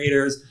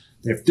generators,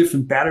 they have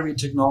different battery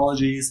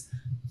technologies.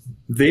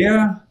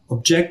 Their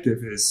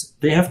objective is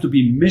they have to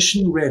be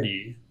mission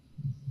ready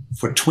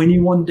for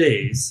 21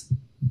 days,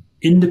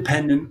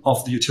 independent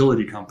of the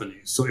utility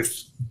company. So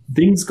if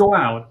things go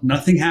out,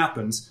 nothing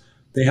happens,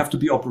 they have to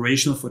be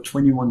operational for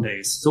 21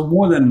 days. So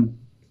more than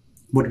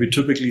what we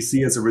typically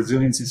see as a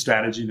resiliency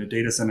strategy in a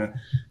data center,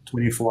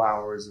 24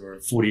 hours or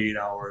 48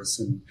 hours,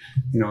 and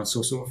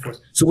so forth.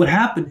 So what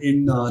happened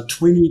in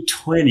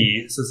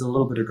 2020, so it's a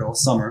little bit ago,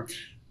 summer,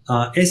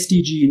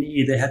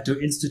 SDG&E, they had to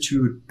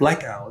institute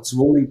blackouts,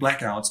 rolling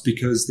blackouts,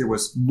 because there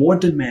was more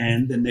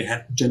demand than they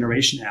had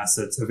generation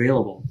assets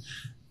available.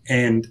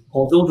 And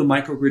although the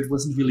microgrid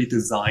wasn't really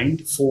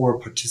designed for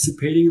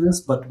participating in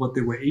this, but what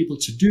they were able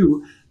to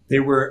do,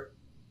 they were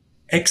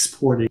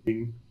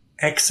exporting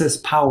excess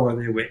power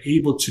they were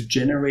able to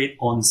generate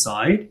on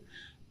site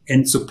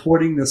and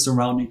supporting the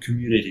surrounding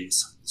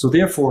communities. So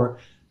therefore,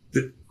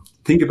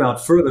 think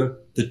about further,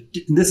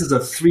 this is a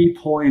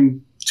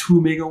 3.2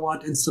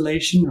 megawatt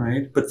installation,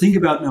 right? But think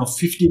about now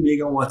 50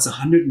 megawatts,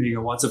 100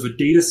 megawatts of a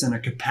data center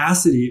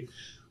capacity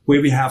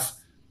where we have,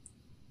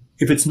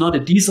 if it's not a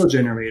diesel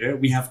generator,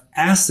 we have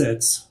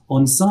assets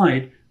on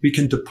site we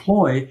can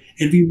deploy,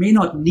 and we may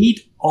not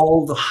need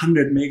all the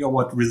 100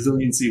 megawatt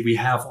resiliency we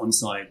have on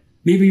site.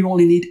 Maybe we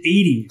only need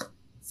 80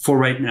 for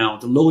right now.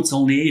 The load's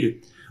only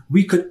 80.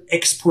 We could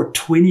export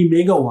 20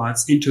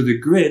 megawatts into the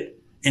grid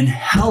and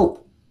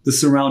help the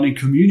surrounding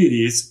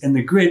communities and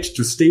the grid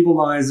to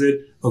stabilize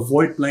it,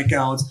 avoid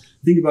blackouts.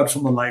 Think about it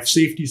from a life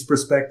safety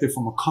perspective,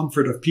 from a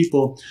comfort of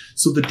people.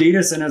 So the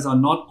data centers are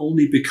not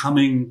only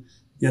becoming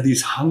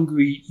these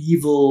hungry,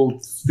 evil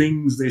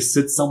things. They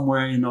sit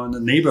somewhere, in the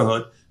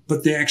neighborhood,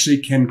 but they actually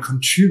can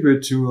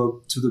contribute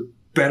to the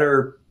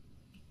better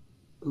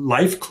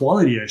life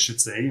quality, I should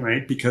say,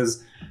 right?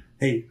 Because,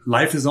 hey,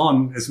 life is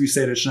on, as we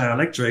said at Schneider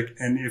Electric.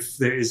 And if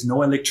there is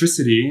no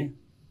electricity,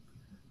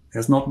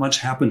 there's not much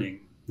happening,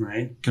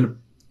 right?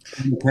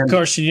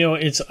 Carsten,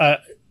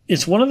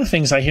 it's one of the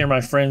things I hear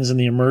my friends in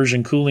the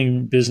immersion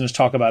cooling business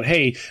talk about.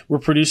 Hey, we're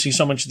producing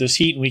so much of this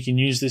heat and we can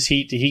use this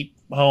heat to heat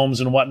homes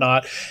and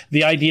whatnot.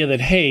 The idea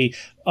that, hey,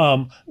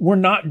 we're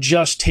not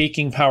just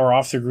taking power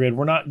off the grid.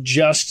 We're not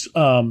just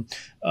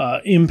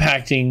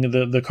impacting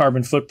the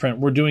carbon footprint.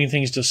 We're doing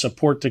things to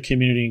support the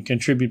community and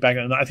contribute back.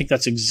 And I think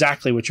that's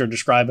exactly what you're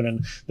describing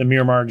in the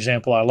Miramar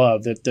example. I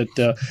love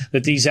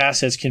that these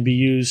assets can be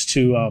used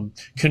to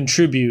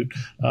contribute,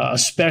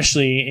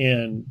 especially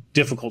in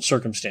difficult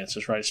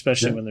circumstances, right?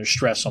 Especially when there's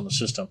stress on the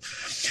system.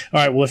 All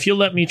right. Well, if you'll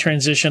let me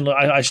transition,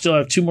 I still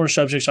have two more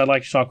subjects I'd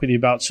like to talk with you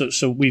about.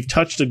 So we've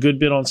touched a good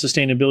bit on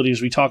sustainability as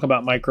we talk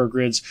about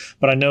microgrids,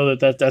 but I know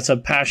that's a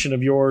passion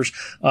of yours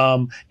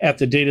at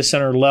the data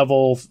center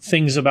level,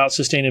 things about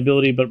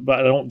sustainability, but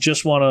I don't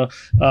just want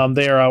to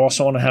there. I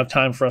also want to have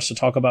time for us to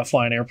talk about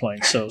flying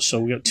airplanes. So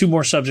we got two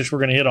more subjects we're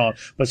going to hit on,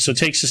 but so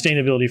take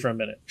sustainability for a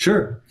minute.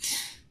 Sure.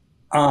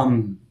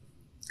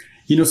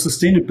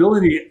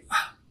 Sustainability,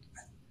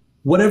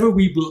 whatever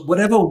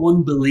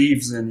one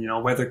believes in,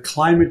 whether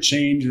climate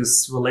change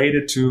is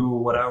related to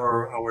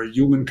whatever our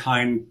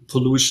humankind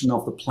pollution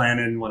of the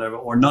planet and whatever,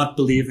 or not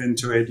believe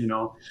into it,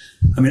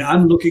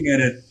 I'm looking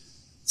at it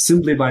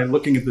simply by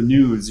looking at the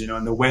news,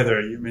 and the weather.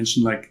 You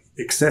mentioned like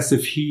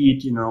excessive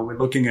heat, we're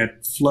looking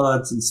at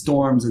floods and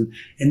storms and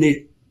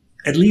they,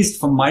 at least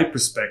from my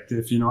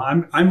perspective,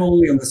 I'm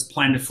only on this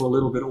planet for a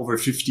little bit over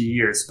 50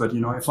 years. But,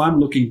 if I'm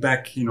looking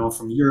back,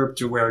 from Europe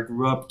to where I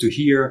grew up to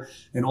here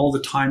and all the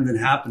time that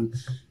happened,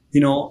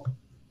 it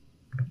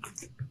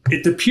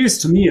appears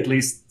to me, at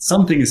least,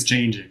 something is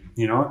changing,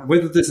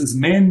 whether this is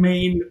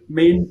man-made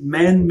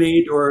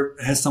or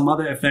has some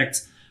other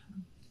effects.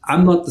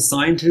 I'm not the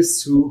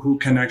scientist who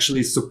can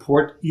actually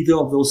support either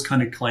of those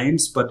kind of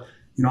claims. But,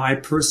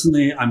 I'm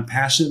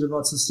passionate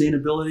about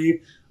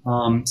sustainability.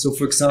 So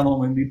for example,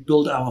 when we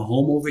built our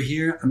home over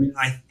here,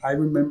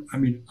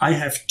 I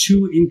have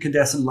 2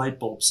 incandescent light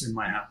bulbs in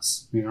my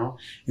house,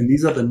 and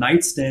these are the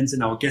nightstands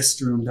in our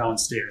guest room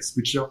downstairs,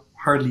 which are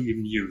hardly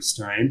even used,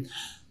 right?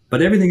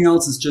 But everything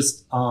else is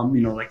just,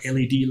 like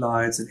LED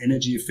lights and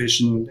energy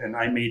efficient. And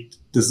I made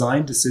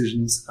design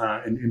decisions,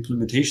 and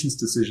implementations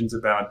decisions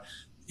about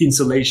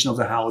insulation of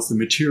the house, the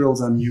materials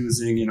I'm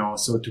using,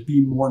 so to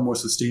be more and more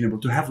sustainable,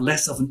 to have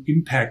less of an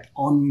impact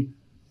on,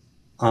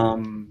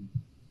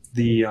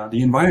 the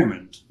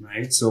environment,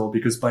 right? So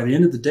because by the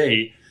end of the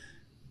day,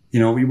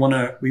 we want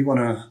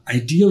to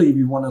ideally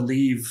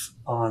leave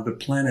the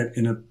planet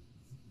in a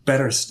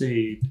better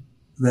state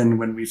than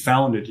when we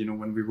found it,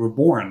 when we were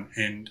born.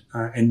 And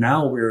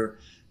now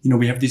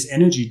we have these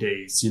energy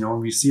days,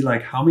 we see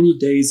like how many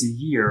days a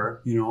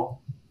year,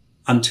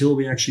 until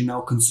we actually now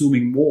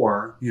consuming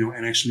more,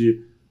 and actually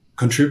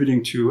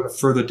contributing to a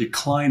further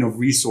decline of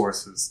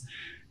resources.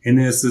 And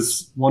there's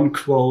this one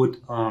quote,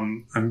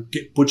 I'm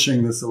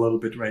butchering this a little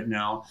bit right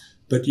now,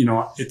 but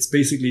it's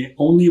basically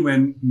only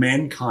when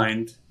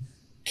mankind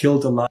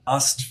killed the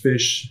last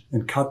fish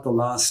and cut the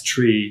last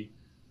tree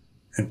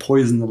and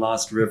poisoned the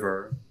last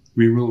river,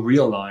 we will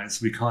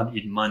realize we can't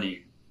eat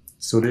money.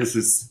 So there's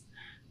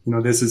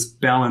this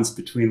balance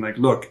between like,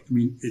 look,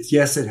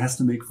 it has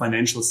to make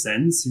financial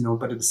sense,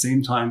 but at the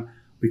same time,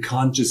 we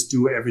can't just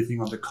do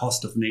everything on the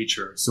cost of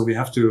nature. So we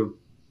have to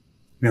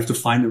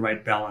find the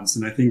right balance.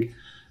 And I think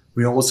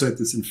we're also at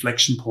this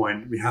inflection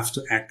point. We have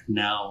to act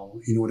now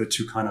in order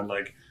to kind of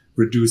like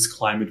reduce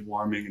climate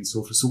warming and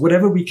so forth. So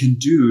whatever we can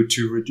do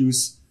to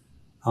reduce,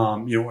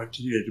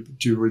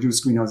 to reduce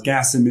greenhouse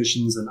gas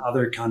emissions and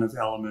other kind of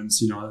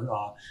elements,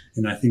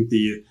 and I think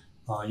the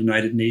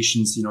United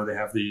Nations, they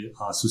have the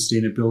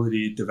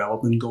Sustainability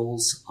Development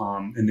Goals,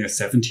 and there are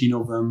 17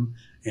 of them,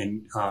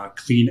 and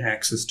clean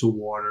access to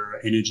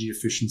water, energy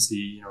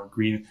efficiency,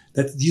 green.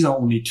 These are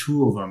only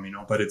 2 of them,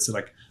 but it's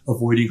like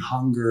avoiding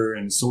hunger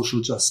and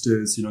social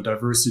justice,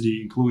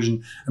 diversity,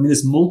 inclusion.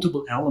 There's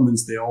multiple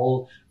elements. They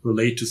all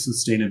relate to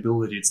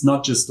sustainability. It's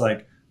not just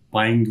like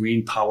buying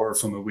green power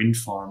from a wind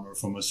farm or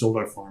from a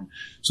solar farm.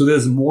 So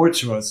there's more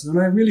to us, and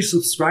I really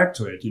subscribe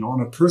to it, on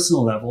a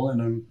personal level.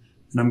 And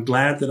I'm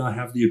glad that I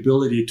have the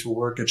ability to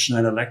work at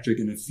Schneider Electric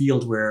in a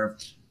field where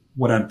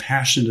what I'm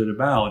passionate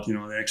about,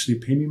 they actually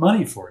pay me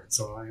money for it.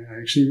 So I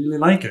actually really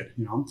like it,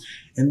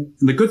 And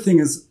the good thing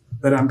is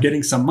that I'm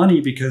getting some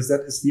money, because that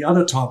is the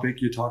other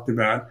topic you talked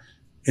about.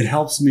 It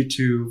helps me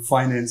to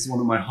finance one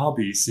of my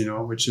hobbies,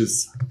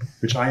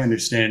 which I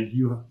understand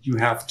you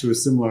have to a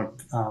similar,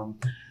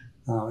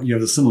 you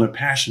have a similar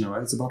passion,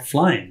 right? It's about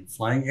flying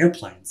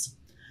airplanes.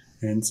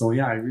 And so,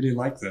 I really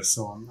like this.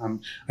 So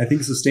I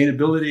think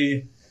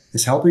sustainability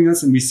is helping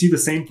us. And we see the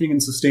same thing in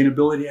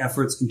sustainability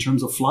efforts in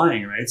terms of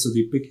flying, right? So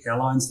the big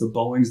airlines, the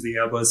Boeings, the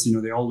Airbus,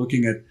 they're all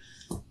looking at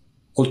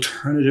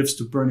alternatives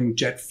to burning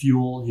jet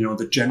fuel.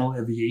 The general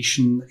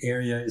aviation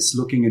area is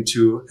looking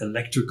into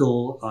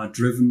electrical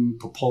driven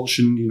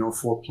propulsion,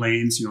 for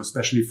planes,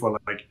 especially for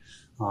like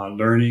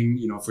learning,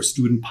 for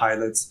student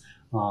pilots,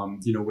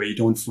 where you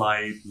don't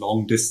fly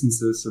long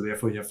distances. So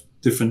therefore you have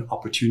different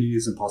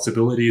opportunities and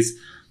possibilities.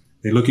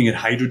 They're looking at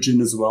hydrogen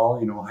as well,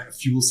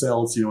 fuel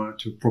cells,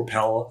 to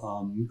propel,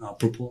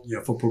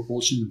 for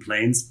propulsion in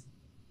planes.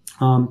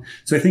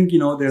 So I think,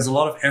 there's a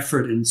lot of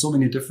effort in so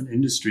many different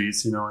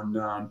industries, and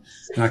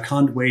I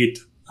can't wait,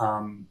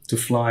 to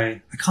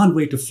fly. I can't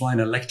wait to fly an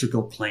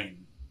electrical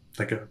plane,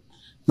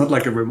 not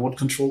like a remote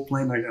control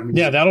plane.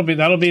 Yeah, that'll be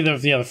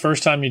the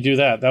first time you do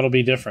that. That'll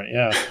be different.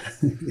 Yeah.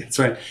 That's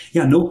right.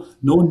 Yeah. No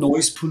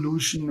noise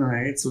pollution,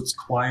 right? So it's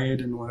quiet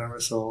and whatever.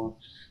 So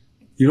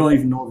you don't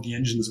even know if the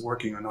engine is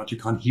working or not. You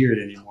can't hear it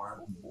anymore.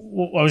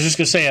 Well, I was just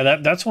going to say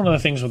that's one of the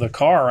things with a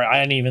car. I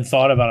hadn't even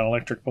thought about an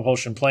electric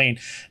propulsion plane.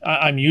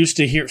 I'm used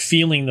to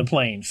feeling the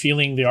plane,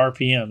 feeling the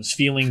RPMs,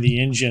 feeling the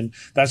engine.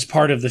 That's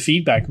part of the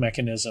feedback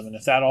mechanism. And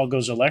if that all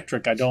goes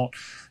electric, I don't,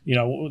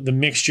 the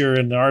mixture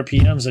and the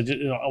RPMs,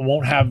 I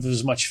won't have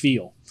as much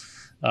feel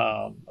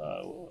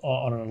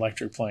on an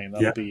electric plane.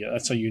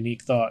 That's a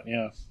unique thought.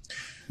 Yeah.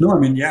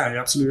 No, you're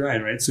absolutely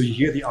right, right? So you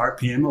hear the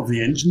RPM of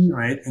the engine,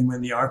 right? And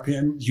when the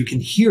RPM, you can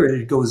hear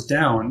it goes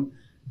down,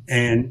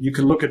 and you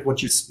can look at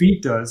what your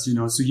speed does, so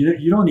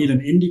you don't need an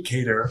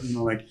indicator,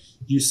 like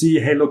you see,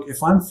 hey, look,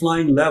 if I'm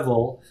flying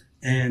level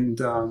and,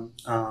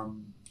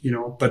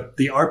 but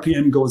the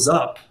RPM goes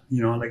up,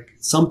 like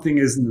something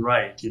isn't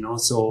right,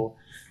 so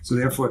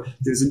therefore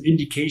there's an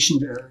indication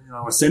that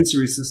our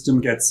sensory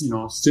system gets,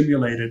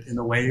 stimulated in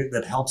a way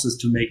that helps us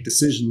to make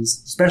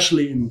decisions,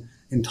 especially in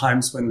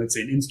times when, let's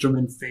say, an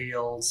instrument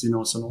fails,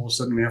 so all of a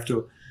sudden we have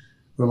to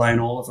rely on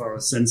all of our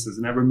senses.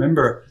 And I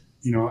remember,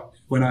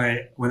 when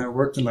I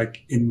worked in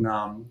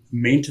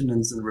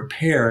maintenance and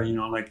repair,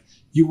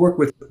 you work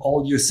with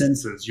all your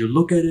senses. You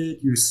look at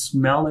it, you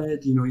smell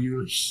it,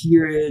 you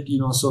hear it,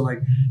 so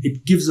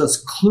it gives us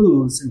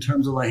clues in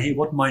terms of hey,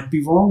 what might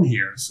be wrong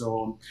here?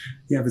 So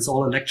yeah, if it's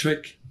all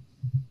electric,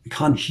 we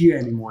can't hear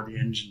anymore the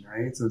engine,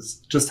 right? So it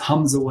just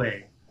hums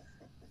away.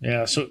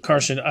 Yeah. So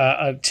Carsten,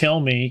 tell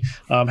me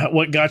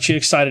what got you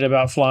excited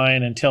about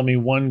flying, and tell me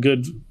one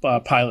good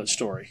pilot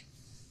story.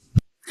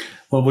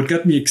 Well, what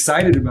got me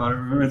excited about it,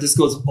 remember, this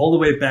goes all the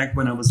way back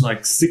when I was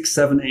 6,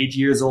 7, 8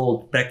 years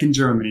old, back in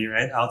Germany,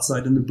 right?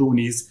 Outside in the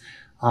boonies.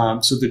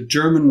 So the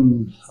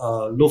German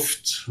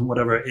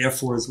Air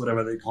Force,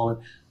 whatever they call it,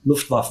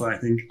 Luftwaffe, I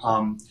think.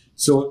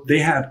 So they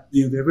had,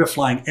 they were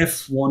flying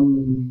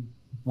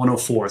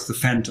F-104s, the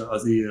Phantom,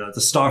 the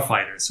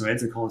starfighters, right?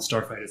 They call it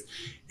starfighters.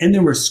 And they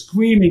were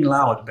screaming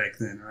loud back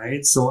then,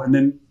 right? So, and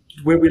then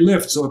where we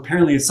lived, so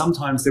apparently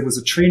sometimes there was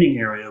a training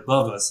area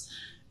above us.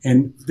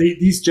 And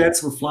these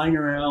jets were flying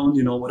around,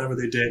 whatever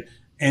they did,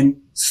 and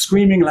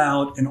screaming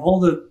loud. And all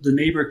the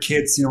neighbor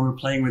kids, we were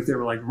playing with, they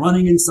were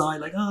running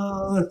inside,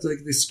 they're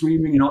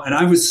screaming, and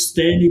I was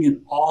standing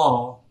in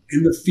awe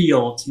in the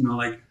field,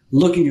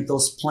 looking at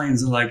those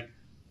planes and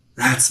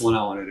that's what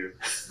I want to do.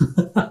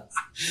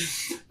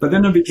 But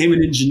then I became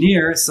an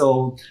engineer.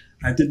 So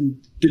I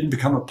didn't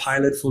become a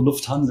pilot for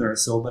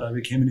Lufthansa, but I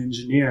became an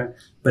engineer.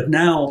 But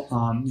now,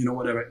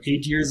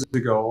 8 years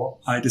ago,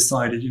 I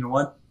decided,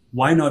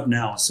 why not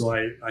now? So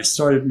I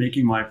started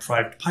making my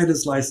private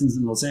pilot's license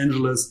in Los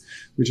Angeles,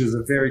 which is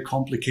a very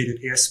complicated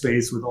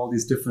airspace with all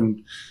these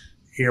different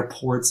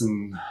airports,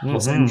 and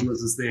Los Angeles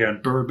is there,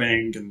 and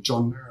Burbank and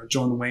John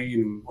Wayne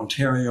in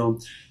Ontario.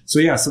 So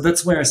yeah, so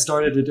that's where I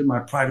started. I did my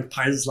private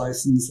pilot's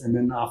license. And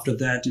then after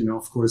that,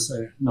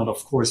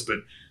 but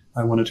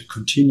I wanted to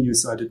continue.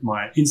 So I did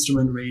my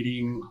instrument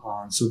rating,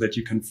 so that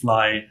you can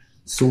fly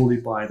solely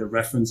by the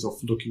reference of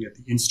looking at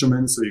the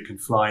instruments. So you can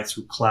fly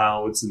through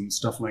clouds and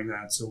stuff like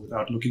that. So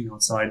without looking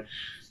outside.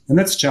 And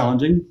that's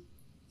challenging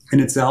in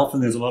itself.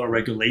 And there's a lot of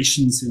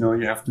regulations,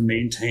 you have to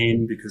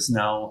maintain, because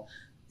now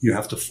you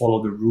have to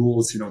follow the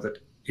rules, that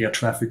air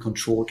traffic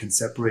control can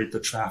separate the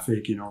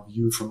traffic,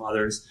 you from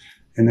others.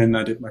 And then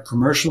I did my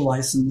commercial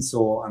license.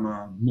 So I'm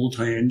a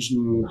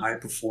multi-engine, high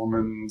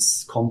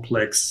performance,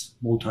 complex,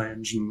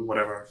 multi-engine,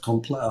 whatever,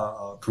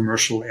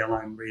 commercial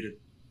airline rated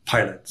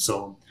pilot.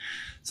 So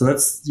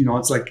that's,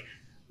 it's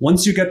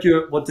once you get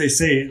your, what they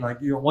say,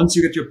 once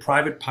you get your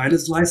private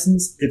pilot's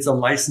license, it's a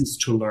license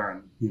to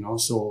learn,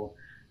 so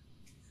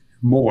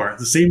more.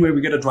 The same way we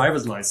get a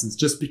driver's license.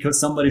 Just because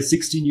somebody's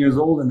 16 years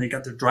old and they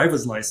got their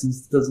driver's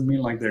license doesn't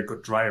mean they're a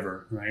good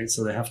driver, right?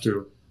 So they have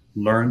to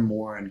learn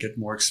more and get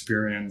more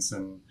experience.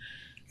 And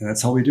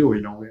that's how we do.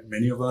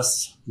 Many of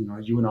us,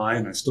 you and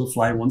I still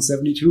fly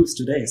 172s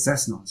today,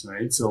 Cessnas,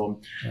 right? So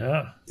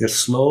yeah, they're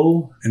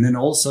slow. And then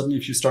all of a sudden,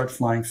 if you start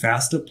flying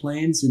faster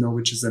planes,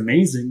 which is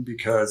amazing,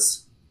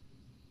 because,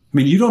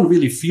 you don't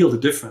really feel the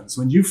difference.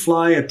 When you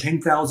fly at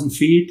 10,000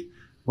 feet,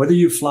 whether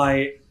you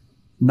fly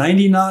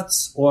 90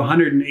 knots or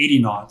 180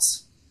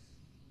 knots,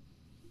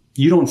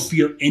 you don't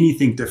feel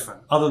anything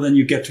different other than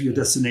you get to your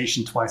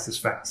destination twice as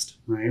fast,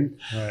 right?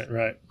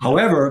 Right.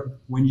 However,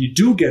 when you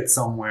do get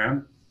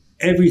somewhere,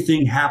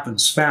 everything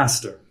happens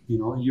faster. You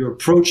know, you're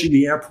approaching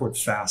the airport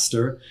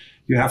faster.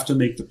 You have to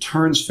make the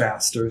turns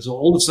faster. So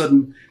all of a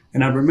sudden,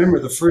 and I remember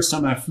the first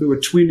time I flew a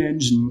twin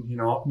engine, you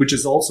know, which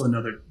is also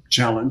another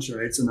challenge,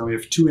 right? So now we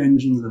have two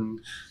engines and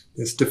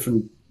there's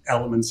different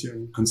elements here,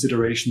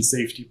 consideration,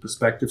 safety,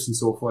 perspectives, and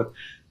so forth.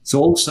 So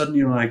all of a sudden,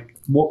 you know, like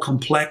more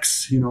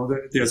complex, you know,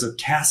 there's a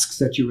task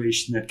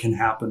situation that can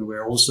happen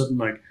where all of a sudden,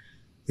 like,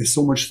 there's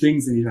so much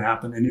things that need to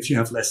happen. And if you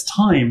have less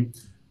time,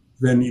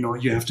 then, you know,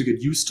 you have to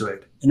get used to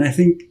it. And I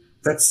think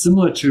that's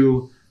similar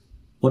to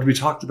what we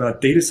talked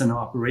about, data center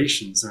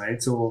operations,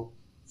 right? So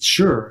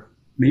sure,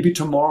 maybe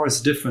tomorrow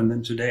is different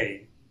than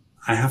today.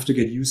 I have to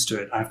get used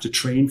to it. I have to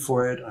train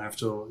for it. I have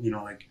to, you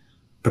know, like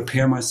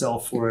prepare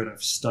myself for it. I have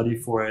to study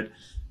for it.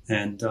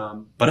 And,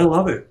 but I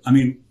love it. I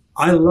mean,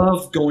 I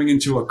love going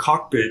into a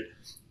cockpit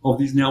of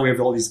these. Now we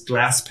have all these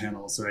glass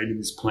panels, right, in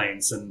these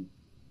planes. And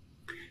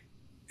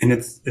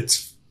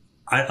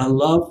I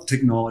love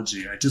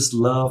technology. I just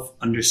love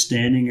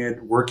understanding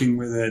it, working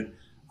with it,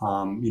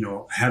 you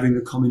know, having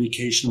the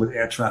communication with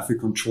air traffic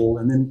control.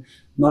 And then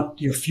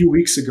a few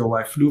weeks ago,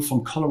 I flew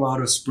from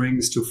Colorado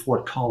Springs to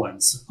Fort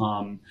Collins.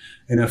 And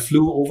I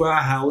flew over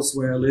our house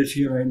where I live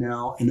here right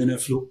now. And then I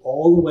flew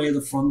all the way to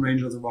the front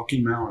range of the Rocky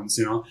Mountains,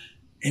 you know,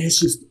 and it's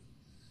just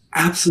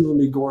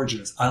absolutely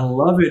gorgeous. I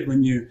love it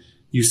when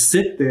you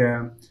sit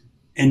there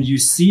and you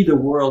see the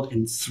world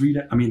in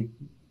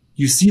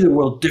you see the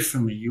world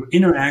differently. You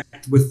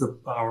interact with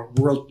our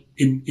world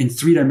in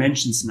 3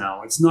 dimensions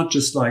now. It's not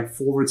just like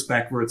forwards,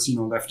 backwards, you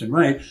know, left and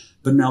right,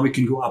 but now we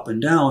can go up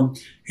and down,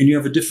 and you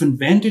have a different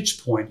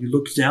vantage point. You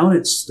look down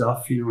at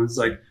stuff, you know, it's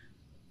like,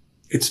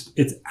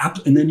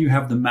 and then you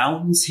have the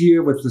mountains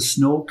here with the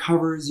snow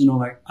covers, you know,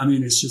 like, I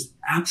mean, it's just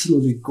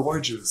absolutely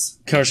gorgeous.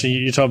 Carsten,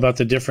 you talk about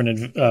the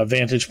different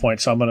vantage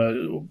points. So I'm going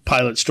to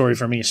pilot story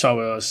for me. So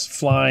I was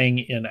flying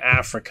in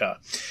Africa,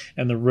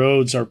 and the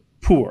roads are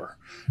poor,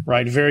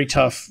 right? Very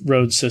tough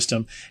road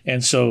system.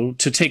 And so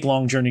to take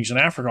long journeys in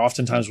Africa,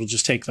 oftentimes we'll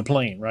just take the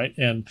plane, right?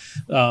 And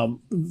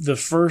the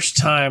first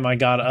time I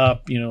got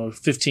up, you know,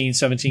 15,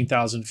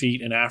 17,000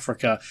 feet in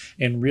Africa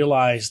and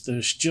realized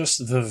there's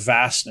just the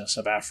vastness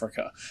of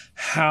Africa,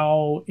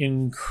 how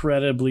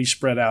incredibly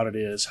spread out it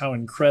is, how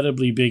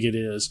incredibly big it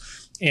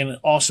is, and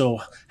also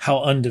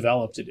how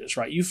undeveloped it is,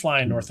 right? You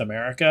fly in North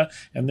America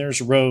and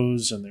there's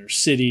roads and there's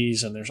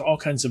cities and there's all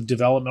kinds of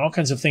development, all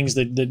kinds of things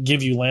that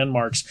give you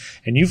landmarks.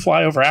 And you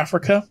fly over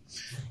Africa,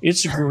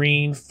 it's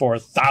green for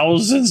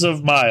thousands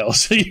of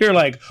miles. You're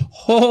like,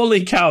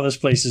 holy cow, this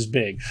place is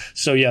big.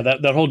 So yeah,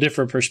 that whole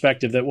different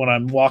perspective that when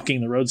I'm walking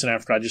the roads in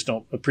Africa, I just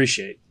don't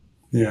appreciate.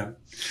 Yeah.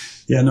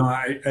 Yeah, no,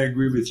 I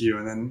agree with you.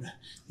 And then,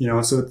 you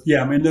know, so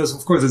yeah, I mean,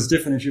 of course, it's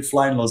different if you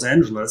fly in Los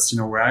Angeles, you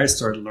know, where I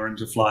started learning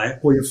to fly,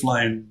 or you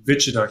fly in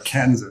Wichita,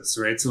 Kansas,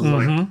 right? So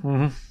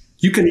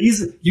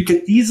you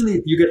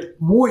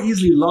get more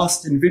easily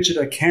lost in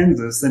Wichita,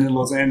 Kansas than in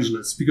Los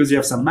Angeles, because you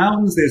have some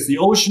mountains, there's the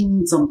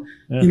ocean,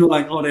 you know,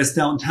 like, oh, there's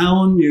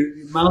downtown,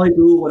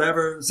 Malibu,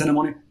 whatever, Santa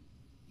Monica.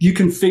 You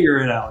can figure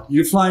it out.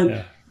 You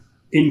fly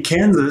in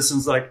Kansas, and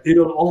it's like, it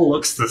all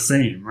looks the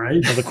same,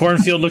 right? Well, the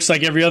cornfield looks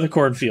like every other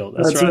cornfield.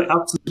 That's right.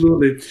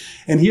 Absolutely.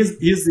 And here's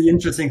the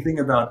interesting thing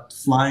about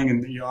flying,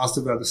 and you asked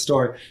about the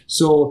story.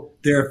 So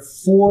there are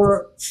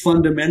 4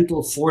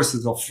 fundamental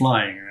forces of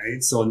flying,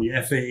 right? So in the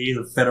FAA,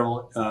 the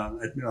Federal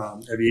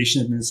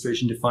Aviation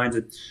Administration, defines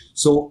it.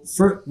 So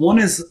one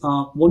is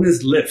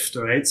lift,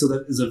 right? So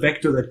that is a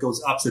vector that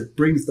goes up, that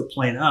brings the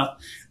plane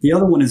up. The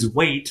other one is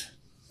weight,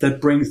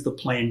 that brings the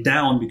plane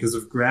down because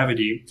of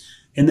gravity.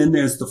 And then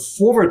there's the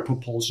forward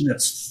propulsion,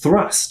 that's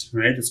thrust,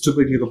 right? It's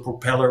typically the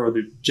propeller or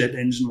the jet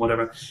engine,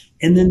 whatever.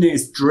 And then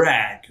there's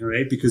drag,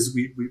 right? Because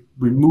we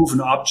move an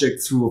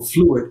object through a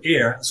fluid,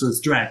 air, so it's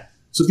drag.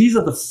 So these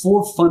are the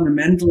 4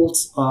 fundamental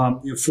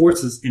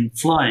forces in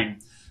flying.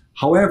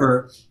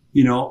 However,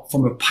 you know,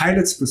 from a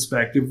pilot's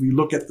perspective, we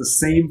look at the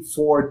same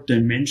 4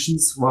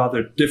 dimensions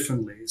rather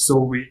differently.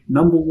 So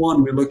number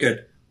one, we look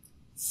at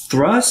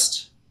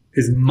thrust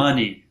is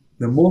money.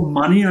 The more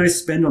money I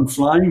spend on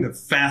flying, the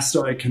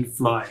faster I can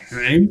fly,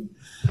 right?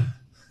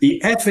 The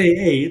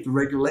FAA,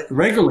 the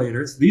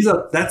regulators,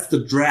 that's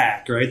the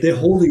drag, right? They're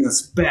holding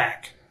us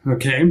back,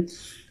 okay?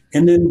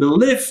 And then the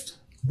lift,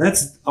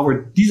 these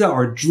are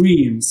our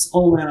dreams.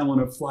 Oh man, I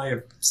want to fly a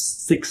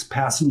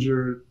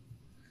 6-passenger,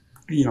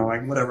 you know,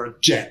 like whatever,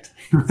 jet.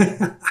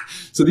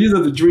 So these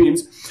are the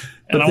dreams.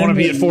 And I want to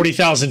be at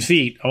 40,000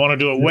 feet. I want to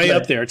do it way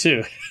up there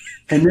too.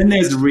 And then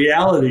there's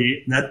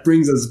reality that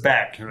brings us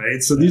back,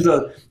 right? So these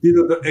are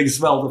as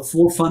well the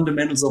 4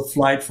 fundamentals of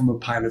flight from a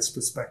pilot's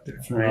perspective,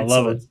 right? I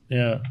love it.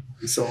 Yeah.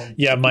 So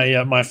yeah,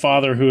 my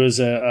father, who is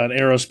an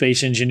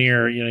aerospace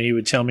engineer, you know, he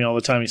would tell me all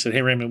the time. He said,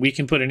 "Hey Raymond, we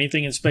can put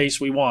anything in space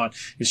we want.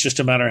 It's just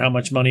a matter of how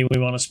much money we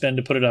want to spend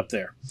to put it up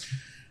there."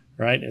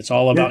 Right? It's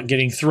all about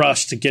getting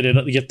thrust to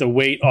get the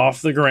weight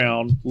off the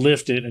ground,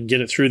 lift it, and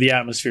get it through the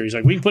atmosphere. He's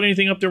like, "We can put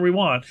anything up there we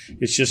want.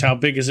 It's just how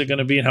big is it going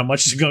to be and how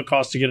much is it going to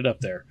cost to get it up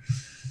there."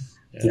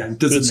 it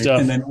doesn't make,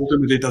 and then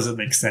ultimately it doesn't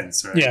make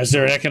sense, right? Yeah, is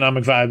there an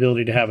economic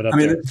viability to have it up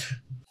there?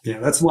 Yeah,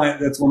 that's one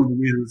of the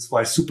reasons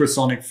why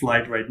supersonic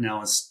flight right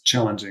now is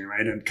challenging,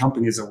 right? And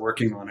companies are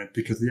working on it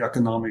because the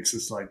economics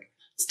is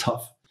it's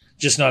tough.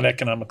 Just not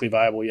economically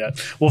viable yet.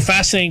 Well,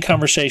 fascinating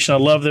conversation. I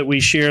love that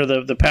we share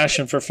the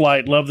passion for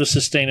flight. Love the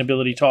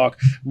sustainability talk.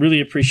 Really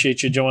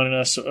appreciate you joining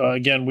us.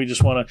 Again, we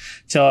just want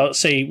to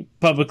say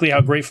publicly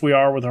how grateful we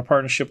are with our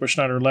partnership with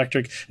Schneider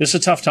Electric. It's a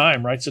tough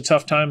time, right? It's a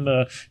tough time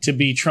to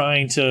be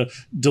trying to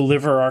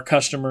deliver our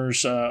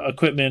customers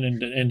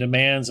equipment and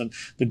demands, and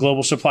the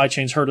global supply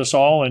chains hurt us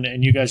all.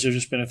 And you guys have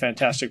just been a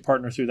fantastic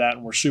partner through that,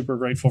 and we're super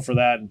grateful for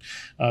that,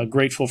 and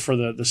grateful for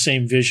the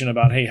same vision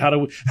about, hey, how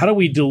do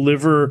we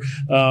deliver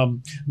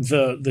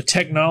the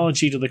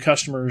technology to the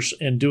customers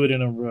and do it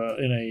in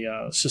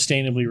a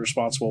sustainably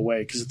responsible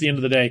way. Because at the end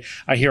of the day,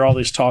 I hear all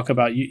this talk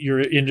about your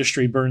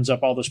industry burns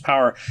up all this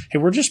power. Hey,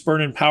 we're just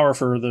burning power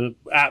for the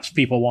apps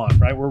people want,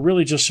 right? We're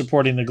really just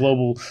supporting the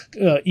global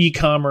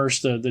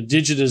e-commerce, the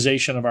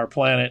digitization of our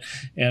planet,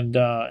 and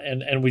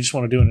we just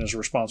want to do it in as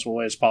responsible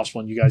way as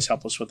possible. And you guys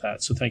help us with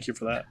that. So thank you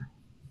for that.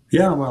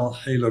 Yeah, well,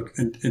 hey, look,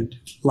 and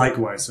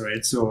likewise,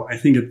 right? So I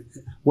think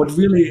what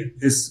really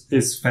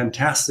is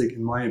fantastic,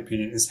 in my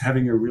opinion, is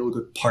having a real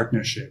good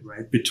partnership,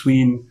 right?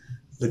 Between,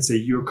 let's say,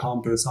 your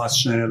Compass, us,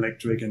 Schneider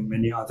Electric, and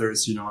many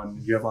others,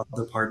 and you have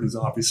other partners,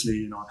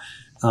 obviously,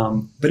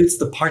 but it's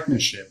the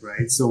partnership,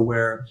 right? So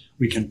where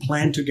we can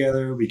plan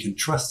together, we can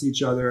trust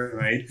each other,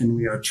 right? And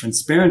we are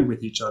transparent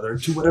with each other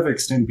to whatever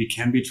extent we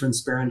can be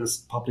transparent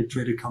as public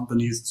traded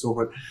companies and so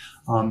forth.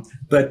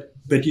 But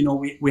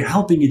we're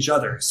helping each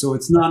other. So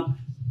it's not,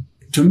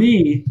 to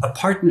me, a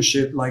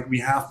partnership like we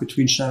have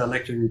between Schneider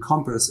Electric and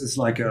Compass is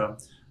like a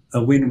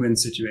win-win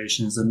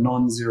situation. It's a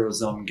non-zero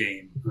sum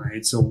game,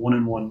 right? So 1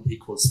 and 1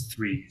 equals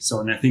 3. So,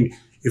 and I think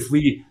if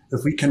we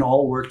can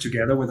all work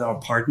together with our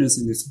partners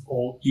in this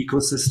whole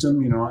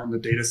ecosystem, in the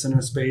data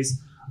center space,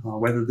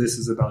 whether this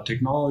is about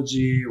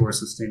technology or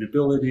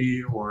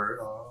sustainability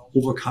or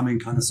overcoming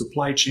kind of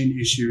supply chain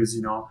issues,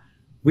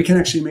 we can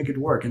actually make it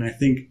work. And I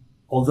think,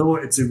 although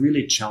it's a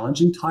really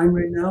challenging time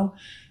right now,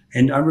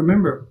 and I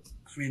remember,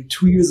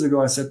 2 years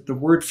ago, I said the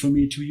word for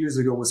me 2 years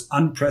ago was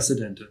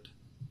unprecedented.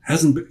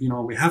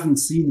 We haven't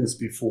seen this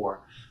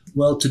before.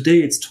 Well,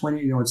 today it's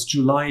it's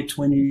July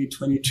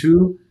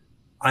 2022.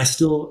 I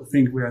still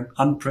think we're in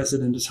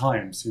unprecedented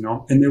times,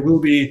 and there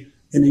will be,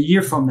 in a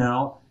year from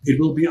now, it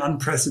will be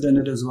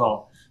unprecedented as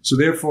well. So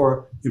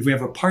therefore, if we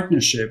have a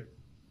partnership,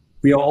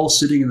 we are all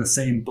sitting in the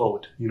same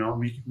boat.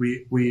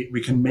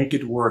 We can make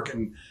it work.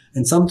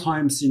 And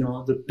sometimes,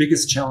 the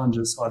biggest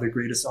challenges are the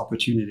greatest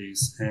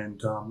opportunities.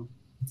 And,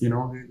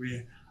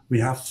 we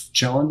have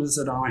challenges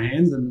at our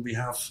hands, and we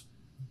have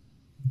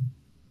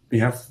to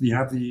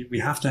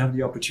have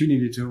the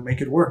opportunity to make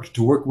it work,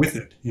 to work with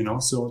it,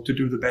 so to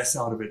do the best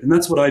out of it. And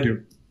that's what I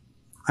do.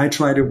 I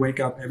try to wake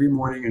up every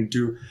morning and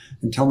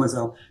tell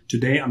myself,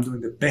 today I'm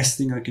doing the best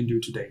thing I can do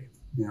today,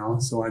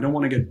 so I don't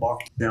want to get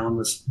bogged down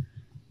with,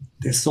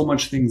 there's so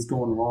much things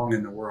going wrong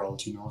in the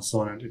world,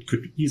 so it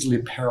could easily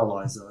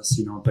paralyze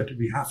us, but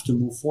we have to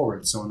move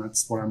forward. So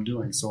that's what I'm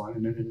doing. So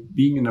and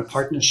being in a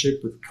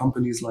partnership with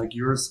companies like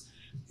yours,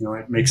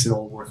 it makes it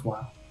all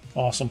worthwhile.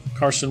 Awesome.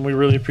 Carsten, we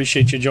really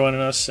appreciate you joining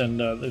us, and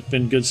it's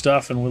been good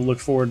stuff, and we'll look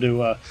forward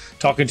to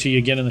talking to you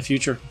again in the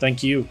future.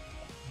 Thank you.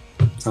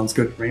 Sounds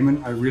good.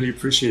 Raymond, I really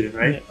appreciate it,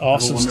 right?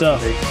 Awesome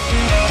stuff.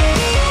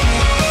 Day.